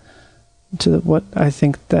to what I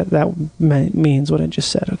think that means, what I just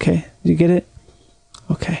said. Okay, you get it?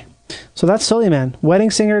 Okay. So that's Soleiman,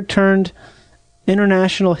 wedding singer turned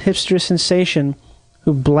international hipster sensation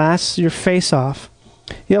who blasts your face off.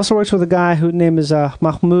 He also works with a guy whose name is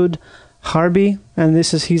Mahmoud Harbi, and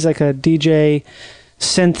he's like a DJ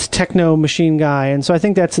synth techno machine guy, and so I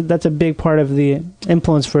think that's a big part of the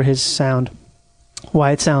influence for his sound.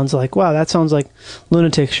 Why it sounds like, wow, that sounds like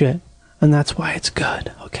lunatic shit, and that's why it's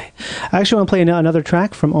good. Okay, I actually want to play another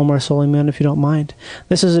track from Omar Soleiman, if you don't mind.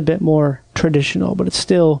 This is a bit more traditional, but it's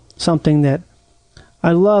still something that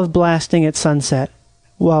I love blasting at sunset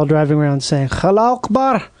while driving around saying, Allahu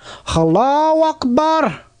Akbar, Allahu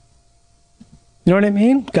Akbar. You know what I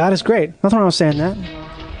mean? God is great. Nothing wrong with saying that.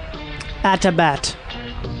 Atabat.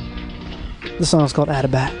 The song is called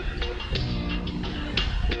Atabat.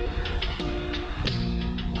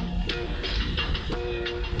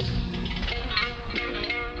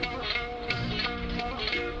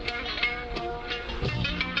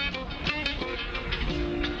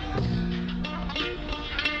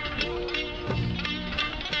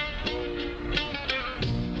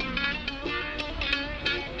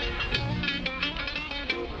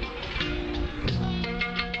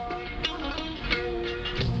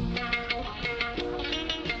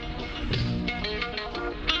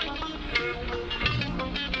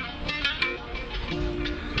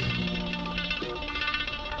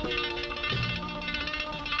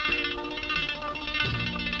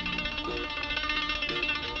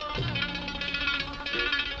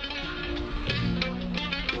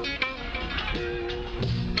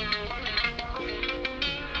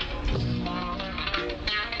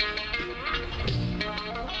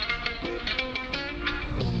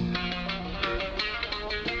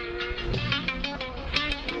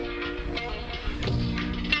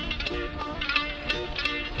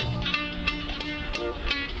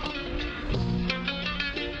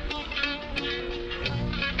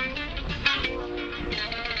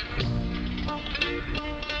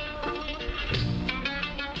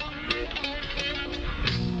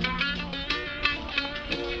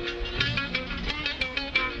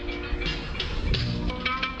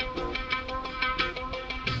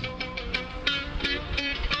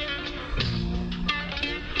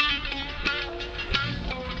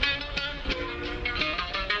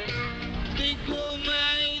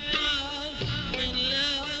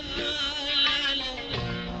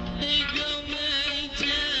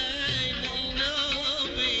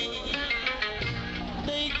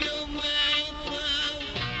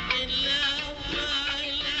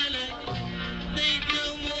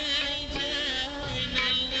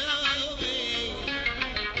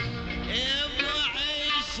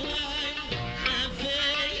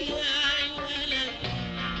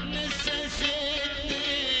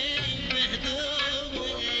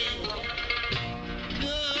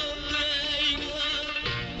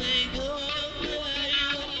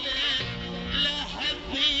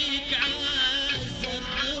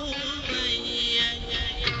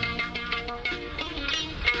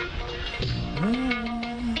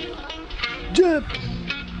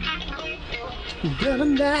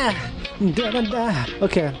 Da-da-da, da-da-da.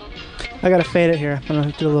 Okay, I gotta fade it here. I'm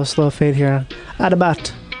gonna do a little slow fade here.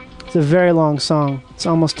 Adabat. It's a very long song. It's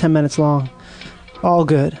almost 10 minutes long. All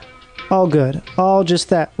good. All good. All just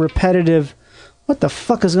that repetitive. What the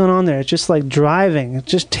fuck is going on there? It's just like driving. It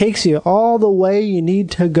just takes you all the way you need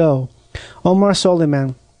to go. Omar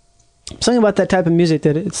Soleiman. Something about that type of music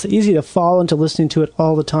that it's easy to fall into listening to it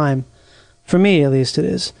all the time. For me, at least, it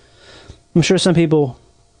is. I'm sure some people,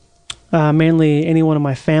 mainly anyone in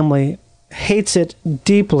my family, hates it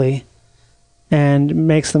deeply and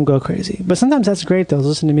makes them go crazy. But sometimes that's great, though.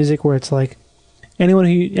 Listen to music where it's like, anyone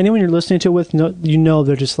you're listening to it with,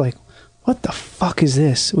 they're just like, what the fuck is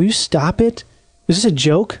this? Will you stop it? Is this a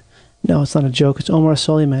joke? No, it's not a joke. It's Omar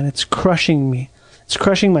Soleiman. It's crushing me. It's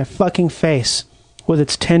crushing my fucking face with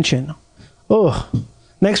its tension. Oh,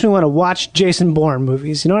 makes me want to watch Jason Bourne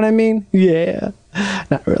movies. You know what I mean? Yeah.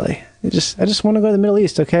 Not really. I just want to go to the Middle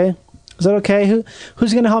East, okay? Is that okay?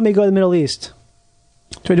 Who's going to help me go to the Middle East?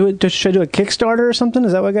 Should I do a Kickstarter or something?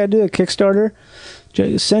 Is that what I got to do? A Kickstarter?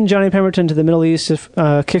 Send Johnny Pemberton to the Middle East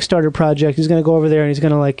Kickstarter project. He's going to go over there and he's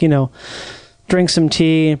going to, drink some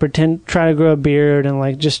tea and try to grow a beard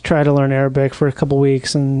and, just try to learn Arabic for a couple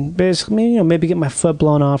weeks and basically, maybe get my foot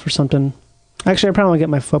blown off or something. Actually, I probably won't get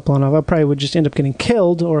my foot blown off. I probably would just end up getting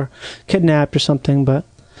killed or kidnapped or something, but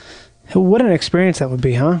what an experience that would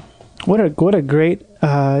be, huh? What a great,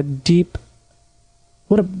 deep,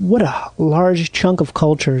 what a large chunk of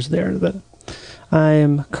culture is there that I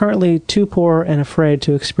am currently too poor and afraid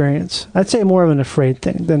to experience. I'd say more of an afraid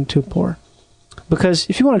thing than too poor. Because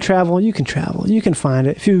if you want to travel, you can travel. You can find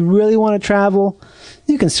it. If you really want to travel,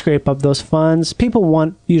 you can scrape up those funds. People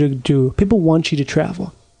want you to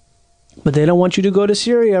travel. But they don't want you to go to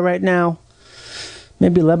Syria right now.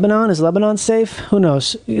 Maybe Lebanon? Is Lebanon safe? Who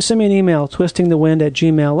knows? Send me an email,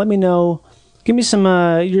 twistingthewind@gmail.com. Let me know. Give me some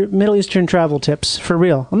your Middle Eastern travel tips. For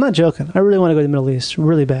real. I'm not joking. I really want to go to the Middle East.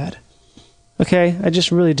 Really bad. Okay? I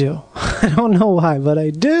just really do. I don't know why, but I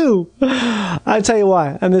do. I'll tell you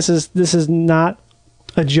why. And this is not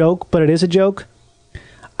a joke, but it is a joke.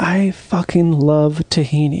 I fucking love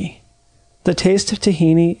tahini. The taste of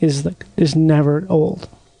tahini is never old.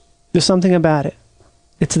 There's something about it.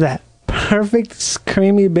 It's that perfect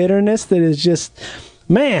creamy bitterness that is just,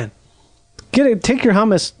 man. Take your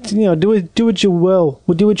hummus. Do what you will.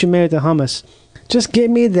 Do what you may with the hummus. Just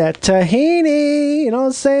give me that tahini. You know what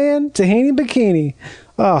I'm saying? Tahini bikini.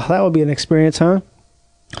 Oh, that would be an experience, huh?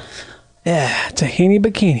 Yeah, tahini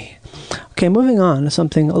bikini. Okay, moving on to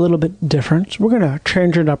something a little bit different. We're going to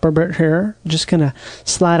change it up a bit here. Just going to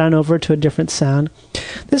slide on over to a different sound.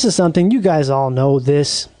 This is something you guys all know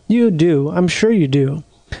this. You do. I'm sure you do.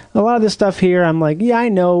 A lot of this stuff here, I'm like, yeah, I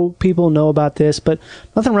know people know about this, but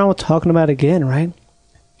nothing wrong with talking about it again, right?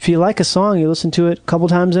 If you like a song, you listen to it a couple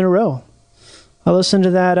times in a row. I listened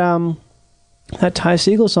to that Ty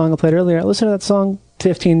Segall song I played earlier. I listened to that song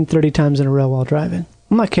 15, 30 times in a row while driving.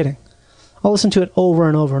 I'm not kidding. I'll listen to it over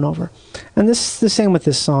and over and over. And this is the same with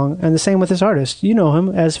this song, and the same with this artist. You know him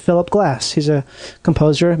as Philip Glass. He's a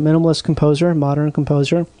composer, minimalist composer, modern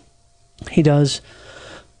composer. He does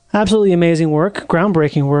absolutely amazing work,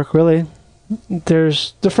 groundbreaking work, really.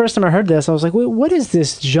 The first time I heard this, I was like, what is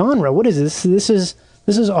this genre? What is this? This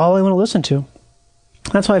is all I want to listen to.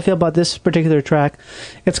 That's how I feel about this particular track.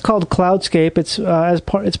 It's called Cloudscape.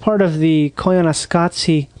 It's part of the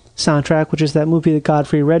Koyaanisqatsi soundtrack, which is that movie that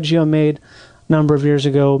Godfrey Reggio made a number of years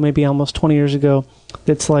ago, maybe almost 20 years ago.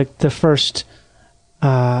 It's like the first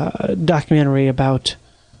documentary about,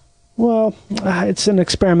 it's an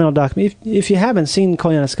experimental documentary. If you haven't seen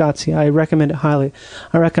Koyaanisqatsi, I recommend it highly.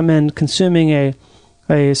 I recommend consuming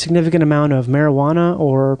a significant amount of marijuana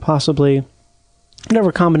or possibly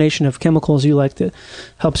whatever combination of chemicals you like that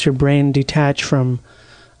helps your brain detach from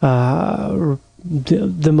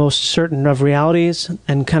the most certain of realities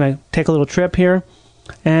and kind of take a little trip here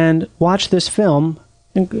and watch this film.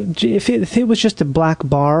 If it was just a black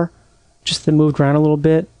bar, just that moved around a little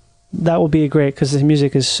bit, that would be great because the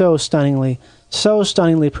music is so stunningly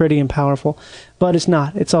pretty and powerful. But it's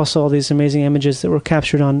not. It's also all these amazing images that were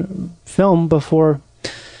captured on film before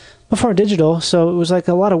digital, so it was like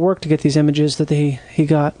a lot of work to get these images that he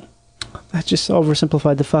got. That just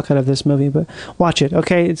oversimplified the fuck out of this movie, but watch it,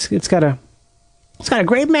 okay? It's got a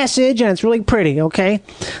great message and it's really pretty, okay?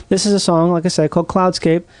 This is a song, like I said, called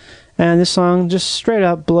Cloudscape, and this song just straight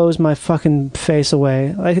up blows my fucking face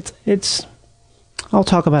away. Like it's I'll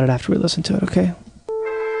talk about it after we listen to it, okay?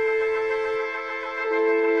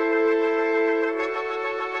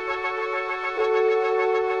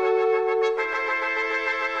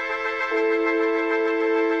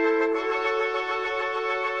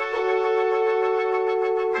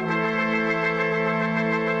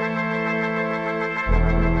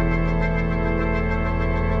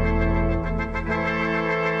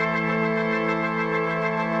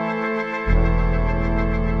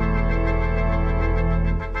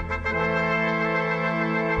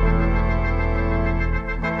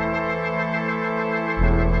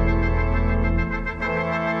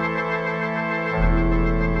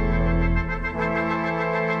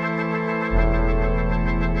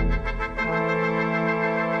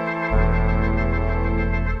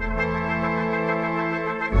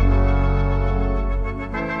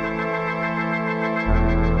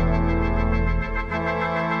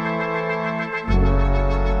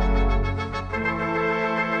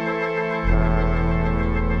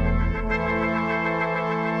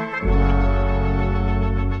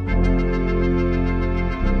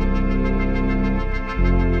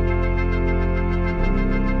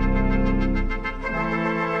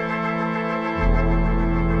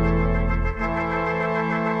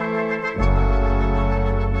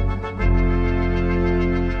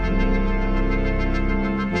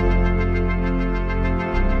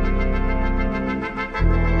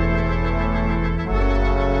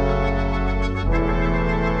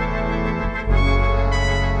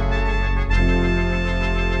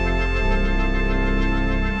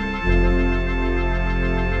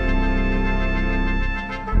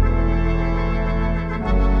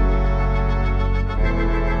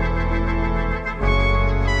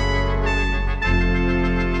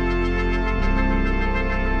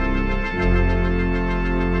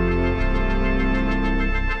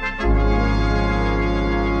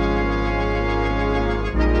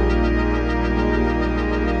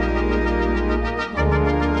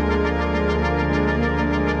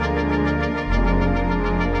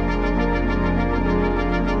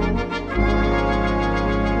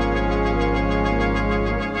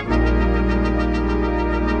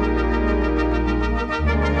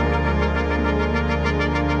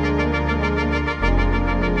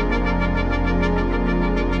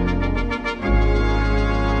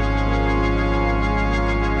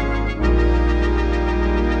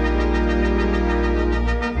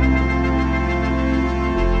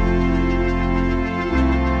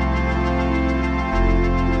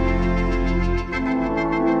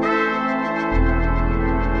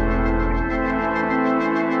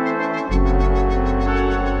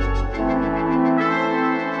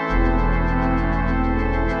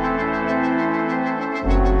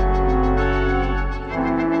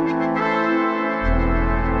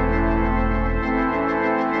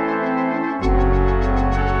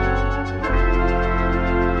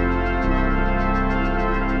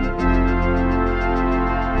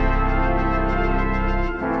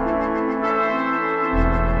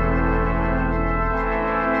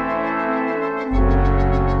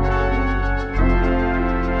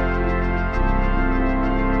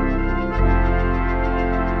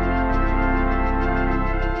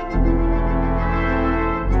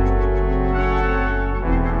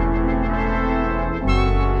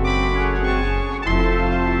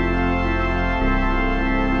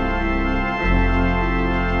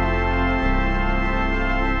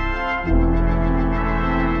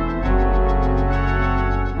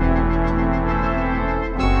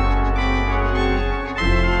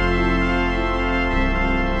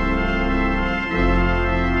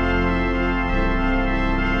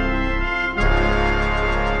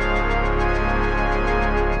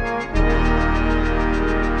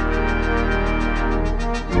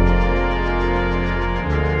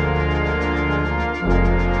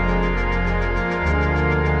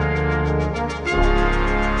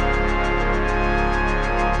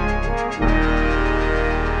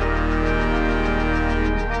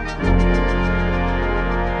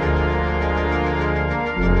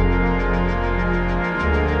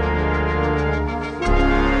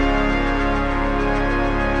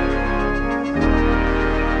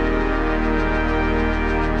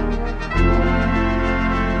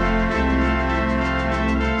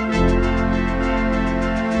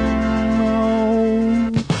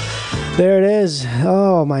 There it is.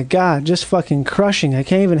 Oh my God, just fucking crushing. I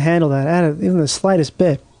can't even handle that, even the slightest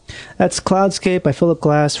bit. That's Cloudscape by Philip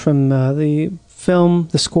Glass from the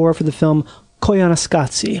score for the film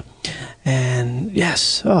Koyaanisqatsi. And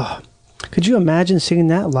yes, could you imagine singing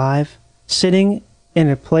that live? Sitting in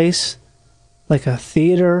a place like a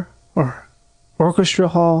theater or orchestra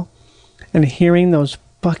hall and hearing those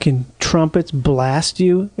fucking trumpets blast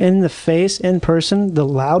you in the face in person, the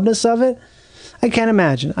loudness of it. I can't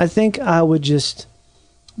imagine. I think I would just...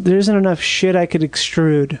 There isn't enough shit I could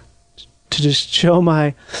extrude to just show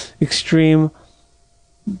my extreme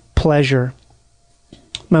pleasure.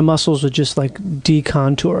 My muscles would just like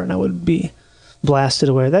decontour and I would be blasted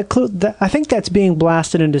away. I think that's being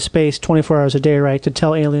blasted into space 24 hours a day, right? To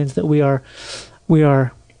tell aliens that we are.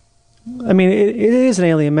 I mean, it is an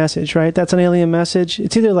alien message, right? That's an alien message.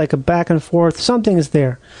 It's either like a back and forth. Something is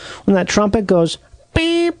there. When that trumpet goes,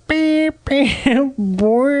 beep, beep, beep,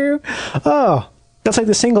 boy. Oh, that's like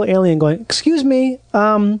the single alien going, excuse me,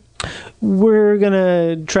 we're going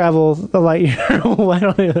to travel a light year. I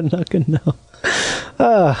don't even fucking know.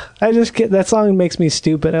 I just get, that song makes me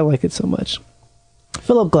stupid. I like it so much.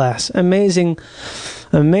 Philip Glass, amazing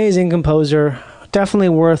composer. Definitely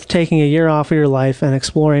worth taking a year off of your life and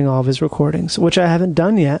exploring all of his recordings, which I haven't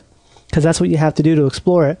done yet, because that's what you have to do to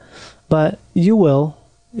explore it. But you will,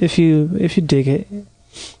 if you dig it.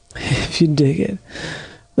 If you dig it.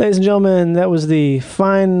 Ladies and gentlemen, that was the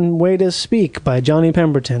Fine Way to Speak by Johnny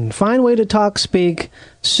Pemberton. Fine way to talk, speak,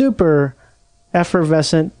 super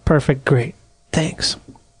effervescent, perfect, great. Thanks.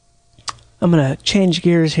 I'm going to change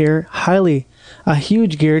gears here. A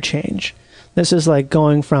huge gear change. This is like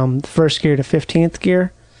going from first gear to 15th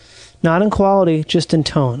gear. Not in quality, just in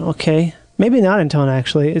tone, okay? Maybe not in tone,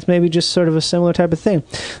 actually. It's maybe just sort of a similar type of thing.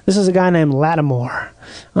 This is a guy named Lattimore.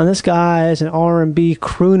 And this guy is an R&B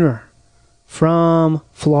crooner from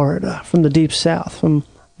Florida, from the Deep South, from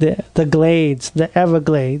the Glades, the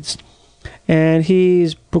Everglades. And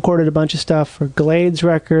he's recorded a bunch of stuff for Glades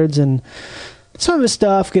Records, and some of his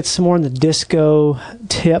stuff gets some more in the disco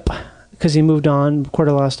tip, because he moved on,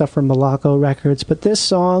 recorded a lot of stuff for Malaco Records. But this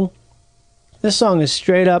song is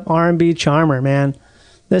straight up R&B charmer, man.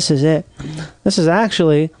 This is it. This is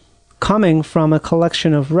actually coming from a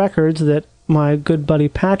collection of records that my good buddy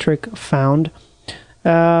Patrick found.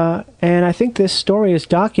 And I think this story is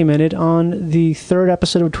documented on the 3rd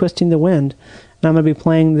episode of Twisting the Wind. And I'm going to be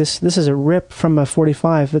playing this. This is a rip from a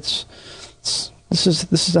 45. This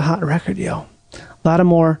is a hot record, yo.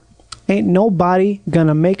 Lattimore. Ain't nobody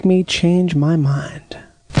gonna make me change my mind.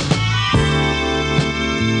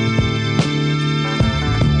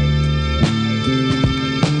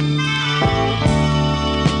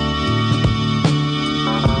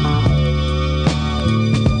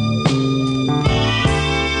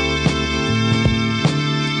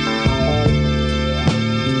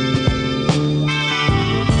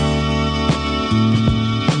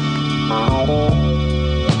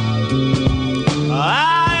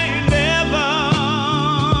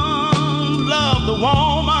 One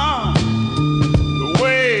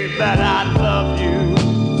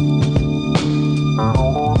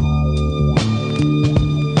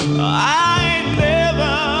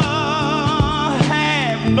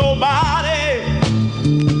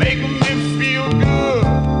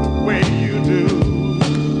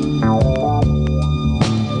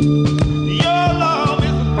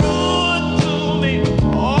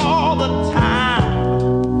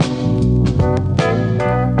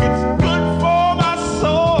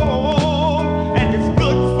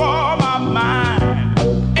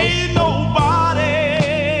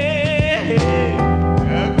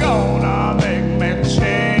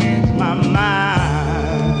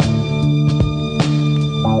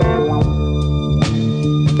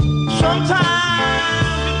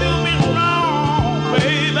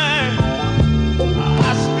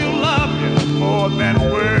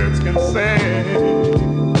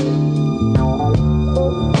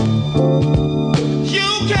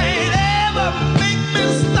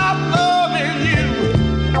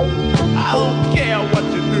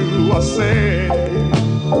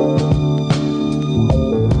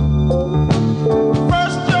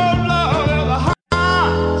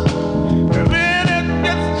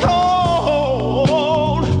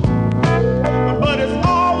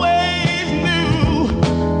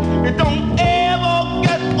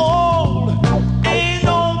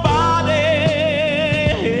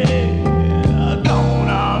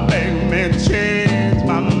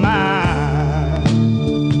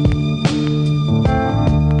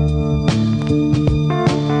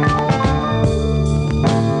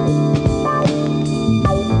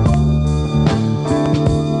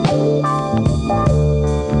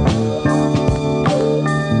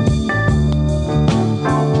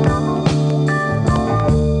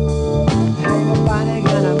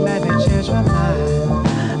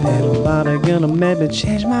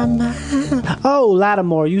change my mind. Oh,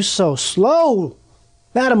 Lattimore, you so slow.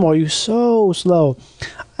 Lattimore, you so slow.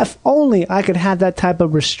 If only I could have that type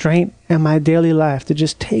of restraint in my daily life to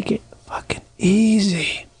just take it fucking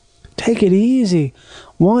easy. Take it easy.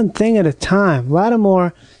 One thing at a time.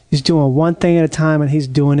 Lattimore is doing one thing at a time, and he's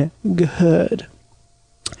doing it good.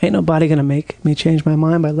 Ain't nobody gonna make me change my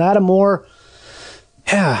mind by Lattimore.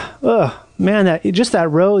 Yeah. Ugh. Man, that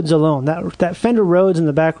Rhodes alone, that Fender Rhodes in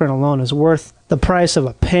the background alone is worth the price of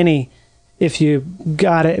a penny if you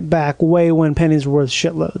got it back way when pennies were worth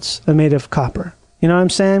shitloads and made of copper. You know what I'm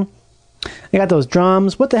saying? I got those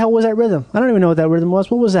drums. What the hell was that rhythm? I don't even know what that rhythm was.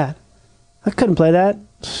 What was that? I couldn't play that.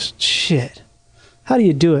 Shit. How do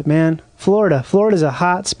you do it, man? Florida. Florida's a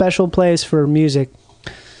hot, special place for music.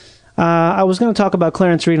 I was going to talk about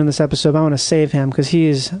Clarence Reed in this episode, but I want to save him because he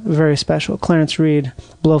is very special. Clarence Reed,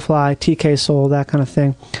 Blowfly, TK Soul, that kind of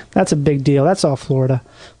thing. That's a big deal. That's all Florida.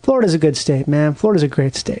 Florida's a good state, man. Florida's a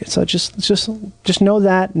great state. So just know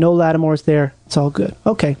that. No Lattimore's there. It's all good.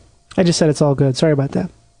 Okay. I just said it's all good. Sorry about that.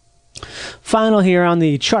 Final here on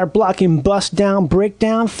the chart-blocking bust-down,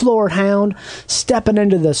 breakdown, floor hound, stepping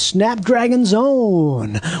into the Snapdragon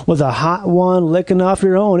zone with a hot one licking off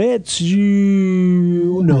your own. It's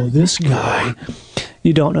you know this guy.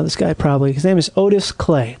 You don't know this guy, probably. His name is Otis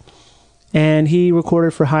Clay, and he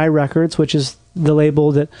recorded for High Records, which is the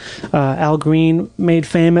label that Al Green made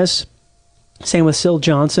famous. Same with Syl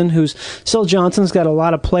Johnson, Syl Johnson's got a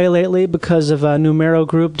lot of play lately because of Numero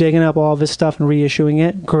Group digging up all of his stuff and reissuing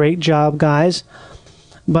it. Great job, guys.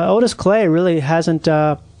 But Otis Clay really he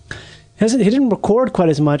didn't record quite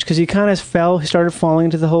as much because he started falling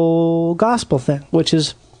into the whole gospel thing, which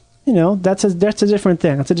is, that's a different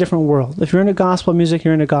thing. It's a different world. If you're into gospel music,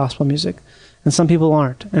 you're into gospel music. And some people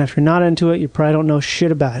aren't. And if you're not into it, you probably don't know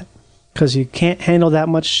shit about it because you can't handle that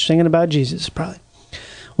much singing about Jesus, probably.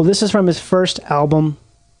 Well, this is from his first album.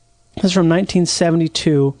 This is from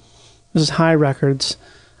 1972. This is High Records.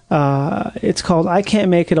 It's called I Can't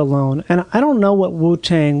Make It Alone. And I don't know what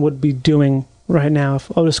Wu-Tang would be doing right now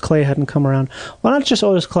if Otis Clay hadn't come around. Well, not just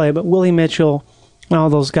Otis Clay, but Willie Mitchell and all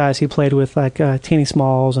those guys he played with, like Teeny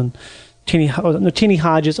Smalls and Teeny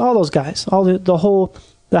Hodges, all those guys.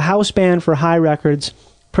 The house band for High Records,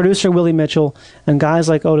 producer Willie Mitchell, and guys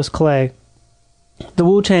like Otis Clay. The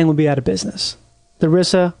Wu-Tang would be out of business. The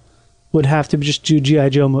RZA would have to just do G.I.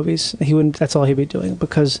 Joe movies. That's all he'd be doing,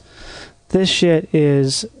 because this shit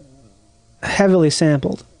is heavily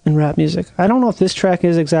sampled in rap music. I don't know if this track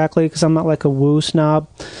is exactly, because I'm not like a Wu snob,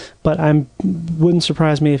 but wouldn't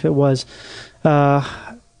surprise me if it was. I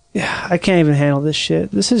can't even handle this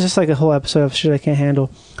shit. This is just like a whole episode of shit I can't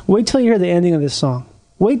handle. Wait till you hear the ending of this song.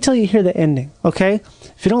 Wait till you hear the ending, okay?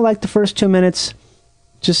 If you don't like the first 2 minutes,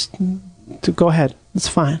 just go ahead. It's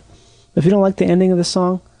fine. If you don't like the ending of the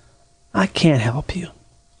song, I can't help you.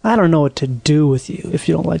 I don't know what to do with you if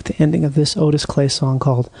you don't like the ending of this Otis Clay song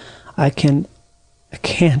called I Can't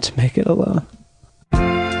Make It Alone.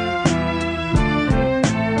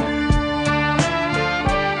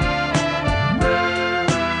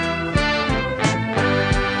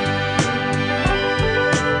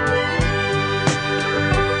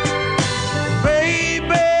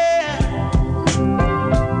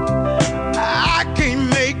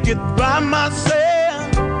 By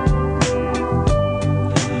myself,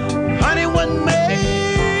 honey, what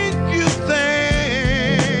made you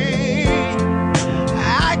think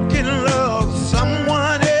I can love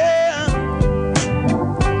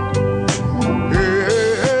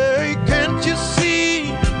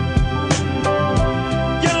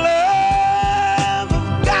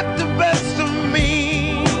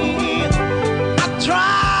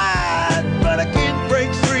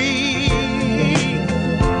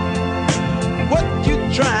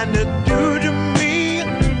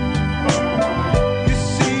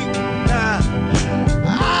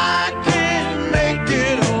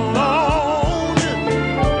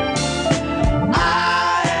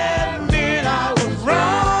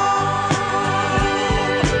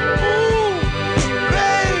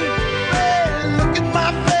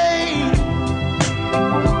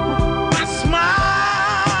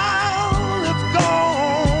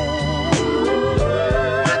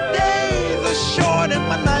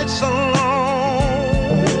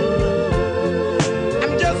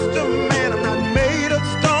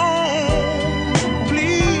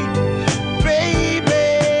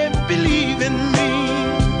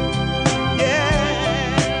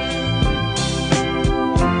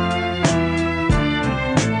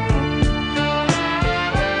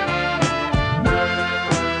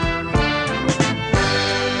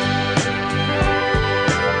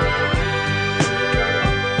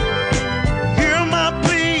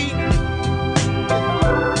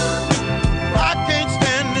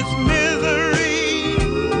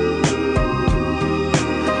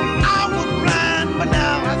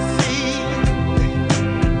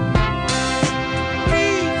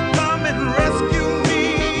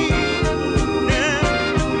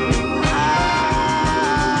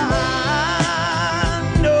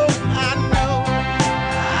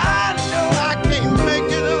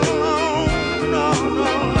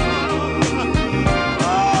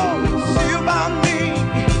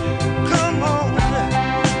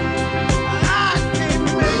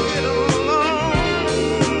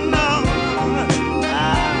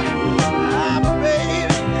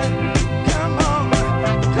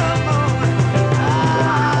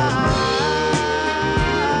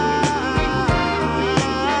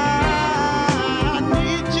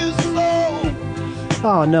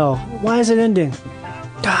Oh, no. Why is it ending?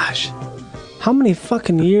 Gosh. How many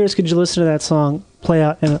fucking years could you listen to that song play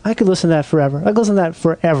out? And I could listen to that forever. I could listen to that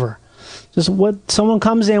forever. Just what someone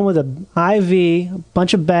comes in with an IV, a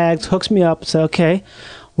bunch of bags, hooks me up, and say, okay,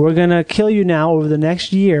 we're going to kill you now over the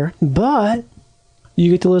next year, but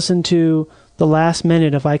you get to listen to the last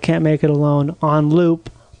minute of I Can't Make It Alone on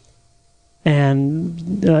loop.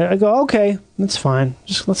 And I go, okay, that's fine.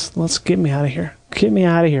 Just let's get me out of here. Get me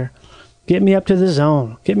out of here. Get me up to the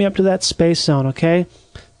zone. Get me up to that space zone, okay?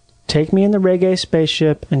 Take me in the reggae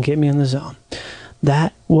spaceship and get me in the zone.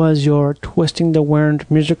 That was your Twisting the Wind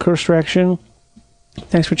music restriction.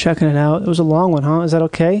 Thanks for checking it out. It was a long one, huh? Is that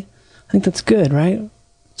okay? I think that's good, right?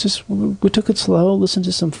 Just we took it slow, listened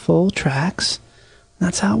to some full tracks.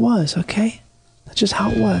 That's how it was, okay? That's just how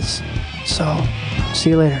it was. So,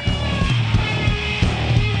 see you later.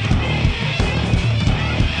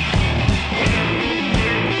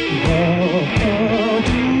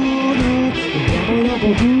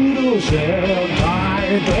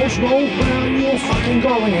 I don't know where you're fucking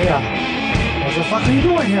going here. What the fuck are you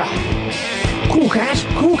doing here? Cool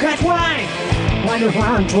cat, why? Why you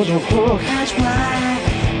run to the cool cat?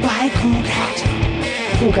 Why cool cat?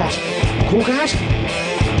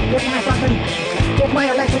 Get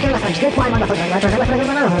my electric elephant. Get my motherfucking electric elephant.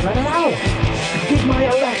 Get my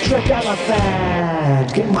electric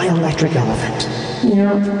elephant. Get my electric elephant.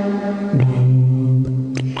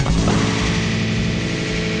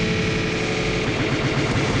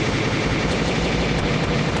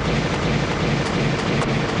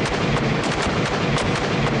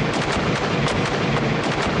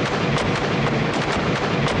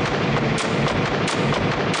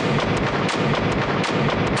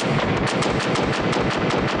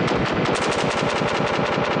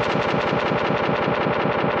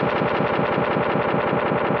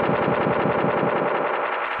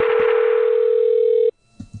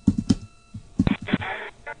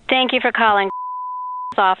 Thank you for calling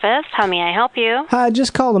office. How may I help you? I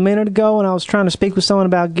just called a minute ago and I was trying to speak with someone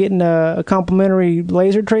about getting a complimentary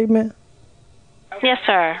laser treatment. Yes,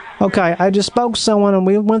 sir. Okay, I just spoke to someone and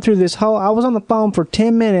we went through this whole... I was on the phone for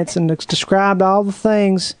 10 minutes and described all the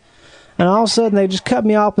things, and all of a sudden they just cut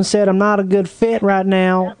me off and said I'm not a good fit right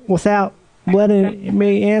now without letting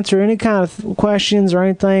me answer any kind of questions or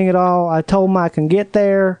anything at all. I told them I can get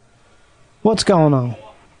there. What's going on?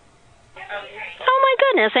 Oh, my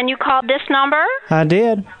goodness. And you called this number? I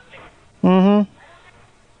did. Mm-hmm.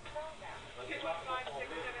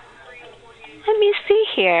 Let me see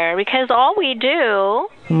here, because all we do...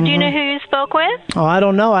 Do you know who you spoke with? Oh, I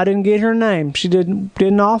don't know. I didn't get her name. She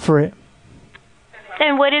didn't offer it.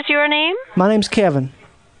 And what is your name? My name's Kevin.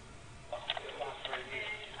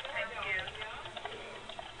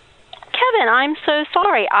 Kevin, I'm so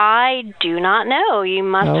sorry. I do not know. You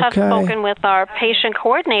must have spoken with our patient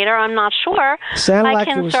coordinator. I'm not sure. Sounded like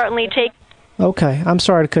can certainly take... Okay, I'm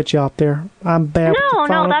sorry to cut you off there. I'm bad.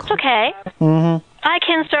 No, that's okay. Mm-hmm. I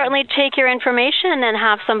can certainly take your information and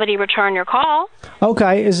have somebody return your call.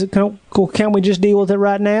 Okay, cool? Can't we just deal with it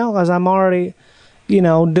right now? As I'm already,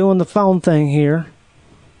 doing the phone thing here.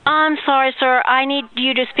 I'm sorry, sir. I need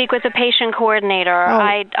you to speak with the patient coordinator.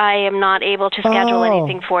 I am not able to schedule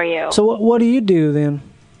anything for you. So what do you do then?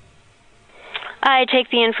 I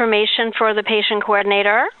take the information for the patient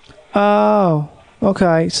coordinator. Oh,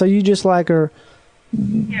 okay. So you just like her...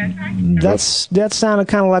 That sounded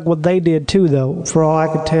kind of like what they did too, though, for all I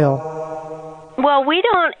could tell. Well, we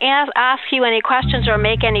don't ask you any questions or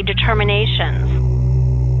make any determinations.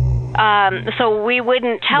 So we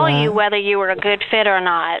wouldn't tell you whether you were a good fit or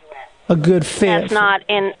not. A good fit? That's not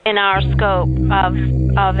in our scope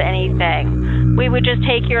of anything. We would just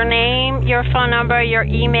take your name, your phone number, your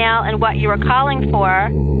email, and what you were calling for,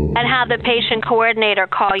 and have the patient coordinator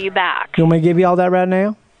call you back. You want me to give you all that right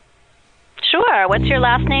now? Sure. What's your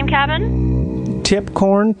last name, Kevin?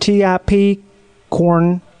 Tipcorn, T-I-P,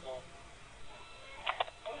 corn.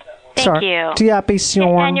 Thank you. T-I-P,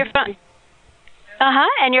 Corn. And your phone.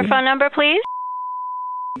 And your phone number, please.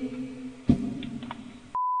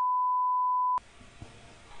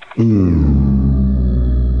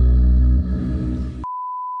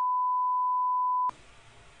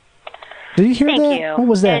 Did you hear that? Thank you. What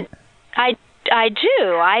was that? I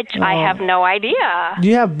do. I have no idea. Do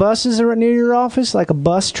you have buses that are near your office, like a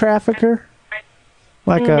bus trafficker?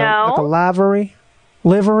 Like a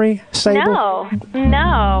livery stable?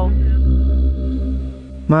 No.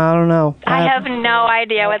 I don't know. I have no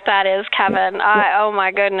idea what that is, Kevin. Oh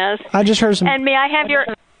my goodness. I just heard some... And may I have your...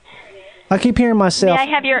 I keep hearing myself. May I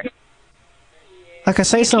have your... Like I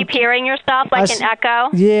say something... You keep hearing yourself like an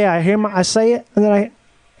echo? Yeah, I say it, and then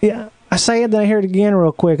I say it, then I hear it again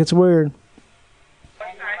real quick. It's weird.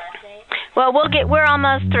 Well, we're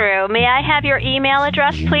almost through. May I have your email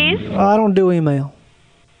address, please? I don't do email.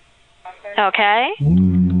 Okay.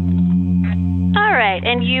 All right.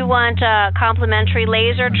 And you want complimentary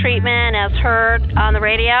laser treatment as heard on the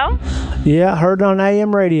radio? Yeah, heard on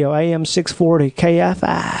AM radio, AM 640,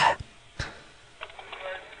 KFI.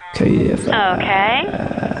 KFI.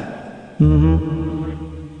 Okay.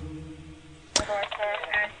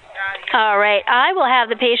 All right. I will have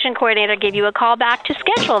the patient coordinator give you a call back to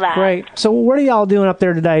schedule that. Great. So what are y'all doing up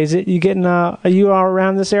there today? Is it you getting? Are you all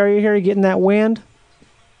around this area here? You getting that wind?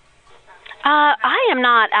 I am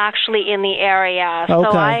not actually in the area, so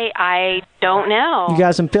Okay. I don't know. You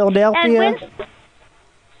guys in Philadelphia?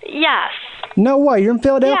 Yes. No way. You're in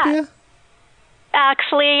Philadelphia? Yeah.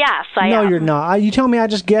 Actually, yes, I No, am. you're not. You tell me I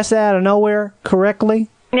just guessed that out of nowhere correctly?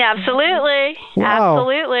 Yeah, absolutely. Wow.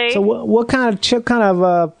 Absolutely. So what kind of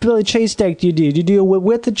Philly cheesesteak do you do? Do you do it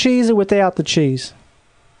with the cheese or without the cheese?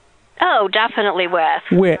 Oh, definitely with.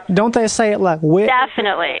 With. Don't they say it like with?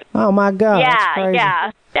 Definitely. Oh, my God. That's Yeah, crazy.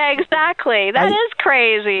 yeah. Exactly. That is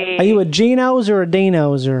crazy. Are you a Geno's or a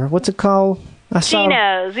Dino's or what's it called?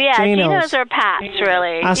 Geno's. Yeah, Geno's are Pats,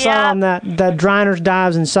 really. I saw on that Driners,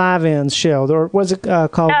 Dives, and Dive-Ins show. Or what's it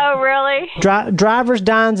called? Oh, really? Drivers,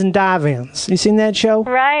 Dines, and Dive-Ins. You seen that show?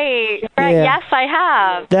 Right. Yeah. Yes, I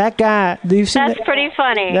have. That guy. You've seen That's pretty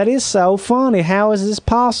funny. That is so funny. How is this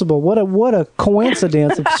possible? What a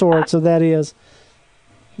coincidence of sorts of that is.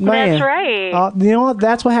 Man, That's right. You know what?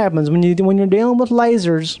 That's what happens when you're dealing with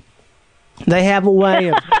lasers. They have a way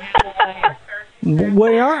of. They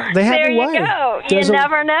have there a you way. go. There's You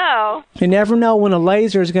never know. You never know when a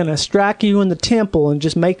laser is going to strike you in the temple and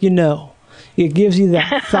just make you know. It gives you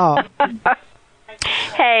that thought.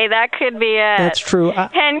 Hey, that could be it. That's true.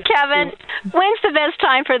 And Kevin, when's the best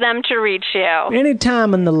time for them to reach you? Any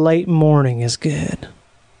time in the late morning is good.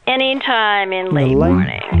 Anytime in late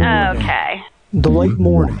morning. Okay. The late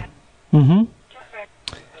morning. Mm-hmm.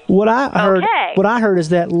 What I heard is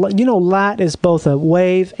that light is both a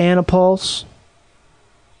wave and a pulse.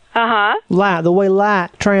 Light, the way light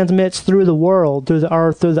transmits through the world, through the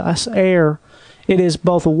earth, through the air, it is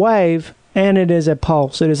both a wave and it is a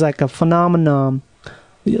pulse. It is like a phenomenon.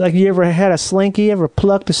 Like you ever had a slinky? Ever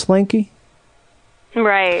plucked a slinky?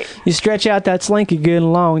 Right. You stretch out that slinky good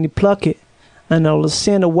and long and you pluck it and it'll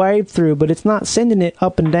send a wave through, but it's not sending it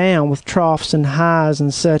up and down with troughs and highs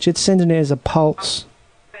and such. It's sending it as a pulse.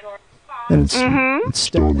 And it's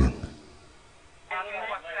stunning.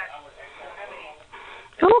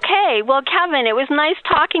 Okay. Well, Kevin, it was nice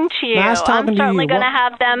talking to you. Nice talking to you. I'm certainly going to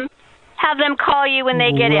have them call you when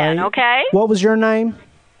they get in, okay? What was your name?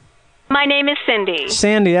 My name is Cindy.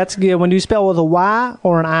 Cindy, that's good. When do you spell with a Y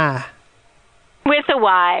or an I? With a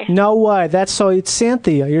Y. No way. It's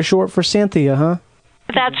Cynthia. You're short for Cynthia, huh?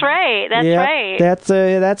 That's right. That's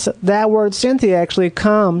right. That word Cynthia actually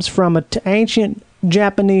comes from an ancient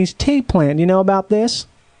Japanese tea plant. You know about this?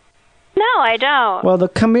 No, I don't. Well, the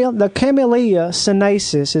Camellia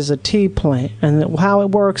sinensis is a tea plant, and how it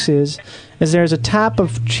works is there's a type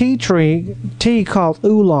of tea called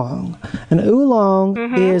oolong, and oolong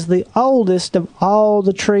is the oldest of all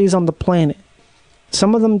the trees on the planet.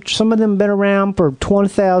 Some of them been around for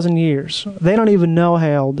 20,000 years. They don't even know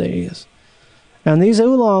how old it is. And these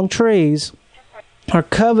oolong trees are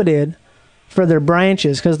coveted for their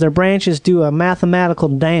branches because their branches do a mathematical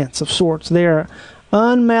dance of sorts. They're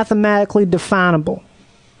unmathematically definable.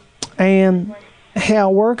 And how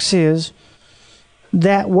it works is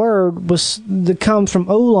that word that comes from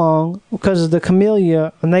oolong because of the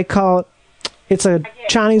camellia, and they call it, it's a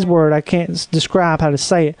Chinese word, I can't describe how to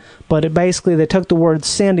say it, but they took the word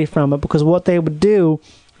Cindy from it because what they would do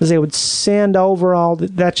is they would send over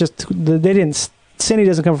Cindy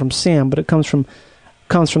doesn't come from sin, but it comes from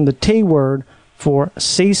the T word for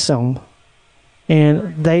sesame,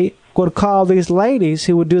 and they would call these ladies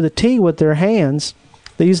who would do the tea with their hands,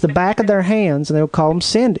 they use the back of their hands, and they would call them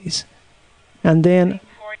Cindy's. And then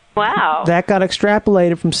that got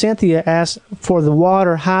extrapolated from Cynthia as for the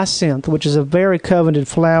water hyacinth, which is a very coveted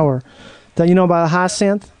flower. You know about a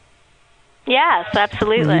hyacinth? Yes,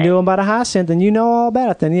 absolutely. You know about a hyacinth, and you know all about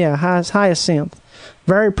it then. Yeah, hyacinth.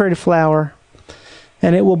 Very pretty flower,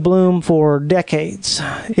 and it will bloom for decades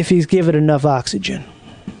if you give it enough oxygen.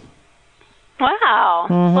 Wow.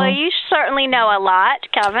 Well, you certainly know a lot,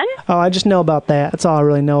 Kevin. Oh, I just know about that. That's all I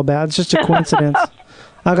really know about. It's just a coincidence.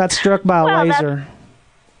 I got struck by a laser.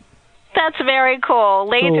 That's very cool.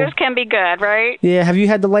 Lasers can be good, right? Yeah. Have you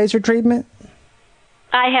had the laser treatment?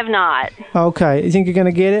 I have not. Okay. You think you're going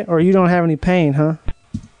to get it, or you don't have any pain, huh?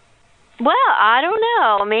 Well, I don't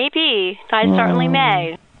know. Maybe. I certainly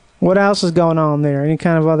may. What else is going on there? Any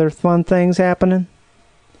kind of other fun things happening?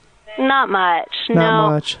 Not much.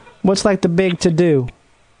 Not much. What's like the big to-do?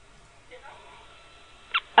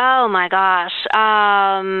 Oh, my gosh.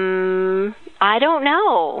 I don't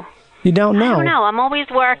know. You don't know? I don't know. I'm always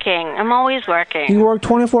working. You work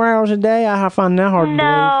 24 hours a day? I find that hard to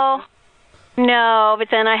believe. No, but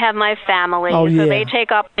then I have my family, Oh, yeah. so they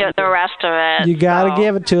take up the rest of it. You got to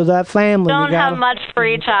give it to that family. Don't have much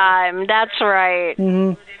free time. That's right.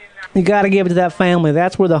 You got to give it to that family.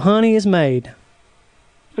 That's where the honey is made.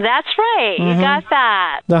 That's right. You got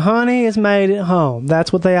that. The honey is made at home.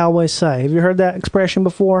 That's what they always say. Have you heard that expression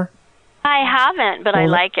before? I haven't, but I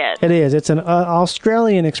like it. It is. It's an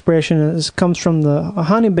Australian expression. It comes from the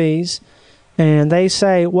honeybees. And they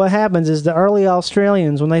say what happens is the early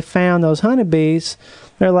Australians, when they found those honeybees,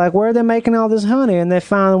 they're like, where are they making all this honey? And they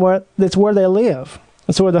found it's where they live.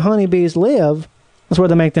 It's where the honeybees live. That's where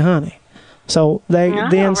they make the honey. So they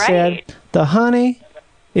said the honey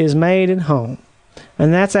is made at home.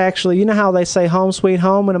 And that's actually, you know how they say home sweet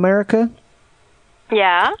home in America?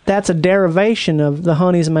 Yeah. That's a derivation of the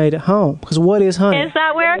honey's made at home. Because what is honey? Is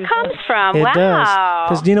that where it comes from? It wow. does.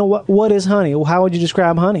 Because do you know what is honey? Well, how would you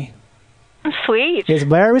describe honey? Sweet. It's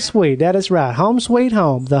very sweet. That is right. Home sweet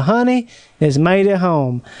home. The honey is made at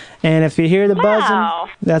home. And if you hear the buzzing,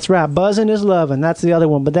 that's right. Buzzing is loving. That's the other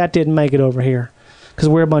one. But that didn't make it over here. Because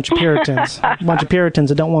we're a bunch of Puritans. A bunch of Puritans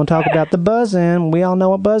that don't want to talk about the buzzing. We all know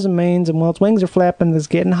what buzzing means. And when its wings are flapping, it's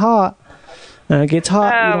getting hot. And it gets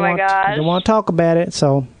hot. You don't want to talk about it.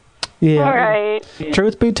 So, yeah. All right.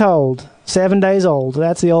 Truth be told, 7 days old.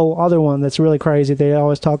 That's the old other one that's really crazy. They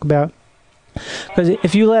always talk about. Because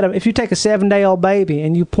if you take a 7-day-old baby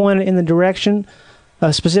and you point it in the direction,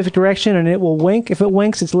 a specific direction, and it will wink. If it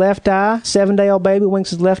winks its left eye, 7-day-old baby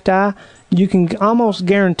winks its left eye, you can almost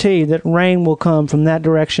guarantee that rain will come from that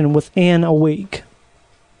direction within a week.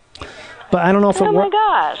 But I don't know if I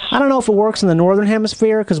don't know if it works in the northern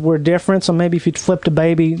hemisphere because we're different. So maybe if you flipped a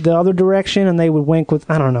baby the other direction and they would wink with,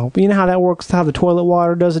 I don't know. But you know how that works? How the toilet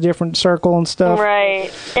water does a different circle and stuff. Right.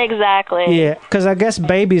 Exactly. Yeah, because I guess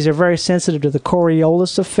babies are very sensitive to the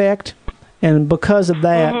Coriolis effect, and because of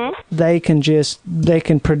that, they can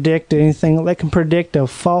predict anything. They can predict a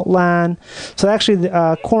fault line. So actually,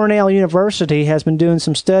 Cornell University has been doing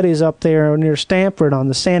some studies up there near Stanford on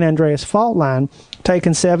the San Andreas fault line,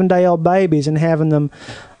 taking 7-day-old babies and having them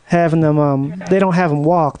they don't have them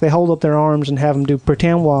walk. They hold up their arms and have them do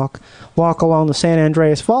pretend walk along the San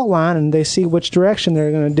Andreas fault line, and they see which direction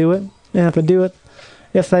they're going to do it. And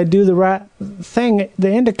if they do the right thing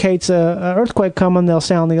that indicates an earthquake coming, they'll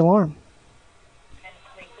sound the alarm.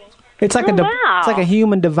 It's like it's like a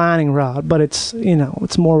human divining rod, but it's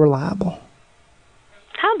more reliable.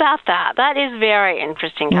 How about that? That is very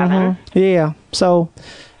interesting, Kevin. Yeah. So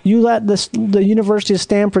you let the University of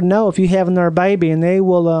Stanford know if you have their baby, and they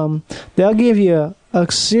will they'll give you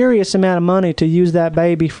a serious amount of money to use that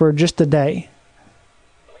baby for just a day.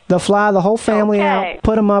 They'll fly the whole family out,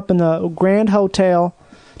 put them up in the Grand Hotel,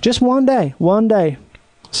 just one day.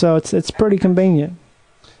 So it's pretty convenient.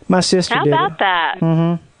 My sister did it. How about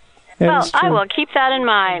that? Well, I will keep that in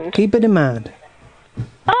mind. Keep it in mind.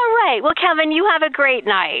 All right. Well, Kevin, you have a great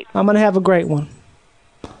night. I'm going to have a great one.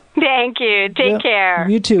 Thank you. Take care.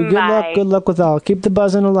 You too. Good luck. Good luck with all. Keep the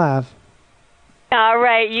buzzing alive. All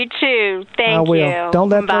right. You too. Thank I will. you. Don't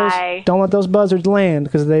let those buzzards land,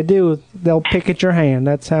 because if they do, they'll pick at your hand.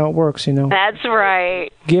 That's how it works, That's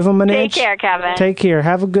right. Give them an inch. Take care, Kevin. Take care.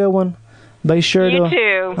 Have a good one. Be sure you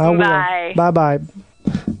too. I will. Bye. Bye-bye.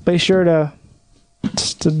 Be sure to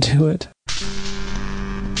do it.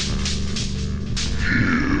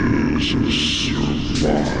 Here's a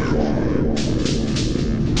survival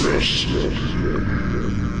recipe. An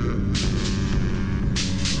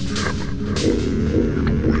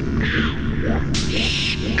old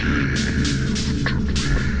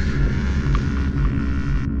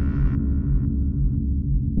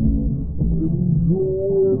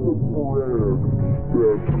witch once gave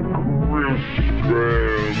to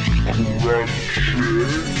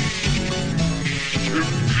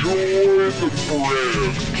Enjoy the bread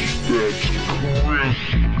that's crisp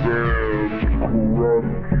and crunchy.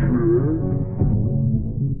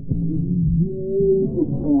 Enjoy the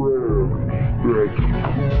bread that's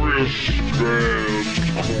crisp and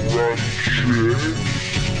crunchy.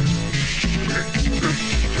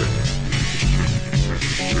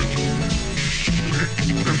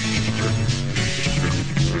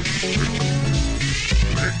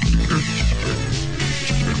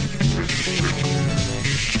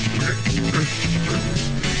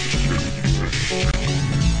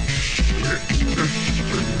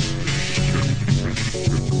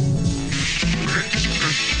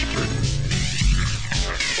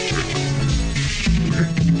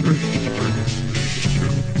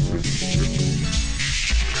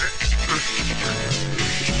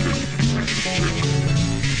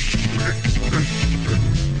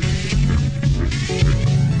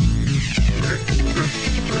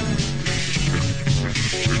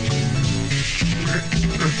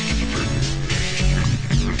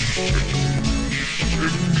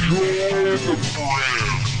 the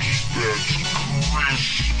bread that's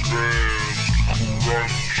crisp and crunchy.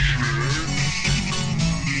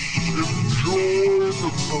 Enjoy the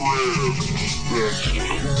bread that's crisp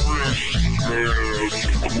and crunchy.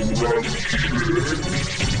 Enjoy the bread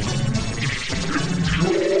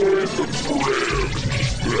that's crisp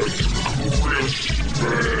and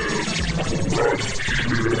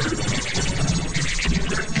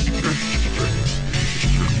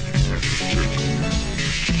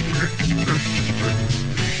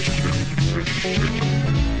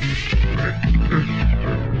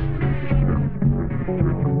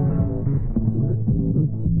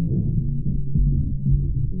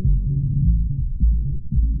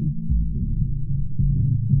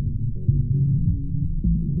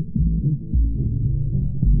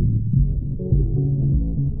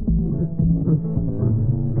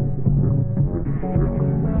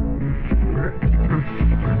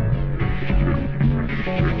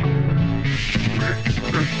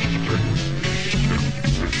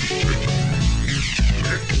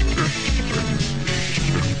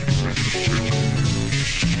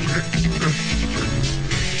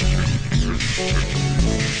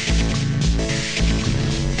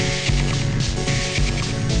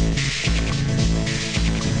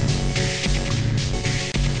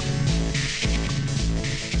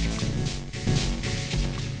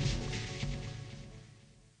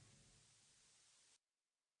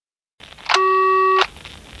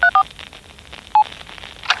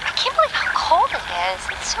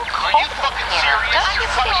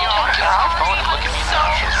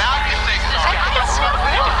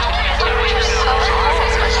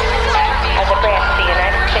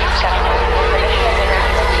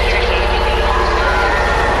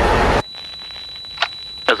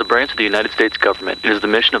As a branch of the United States government, it is the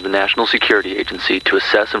mission of the National Security Agency to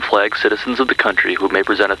assess and flag citizens of the country who may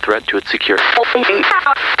present a threat to its security.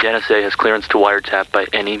 The NSA has clearance to wiretap by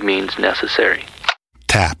any means necessary.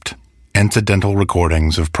 Tapped. Incidental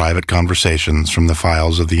recordings of private conversations from the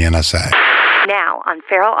files of the NSA. Now on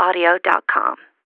feralaudio.com.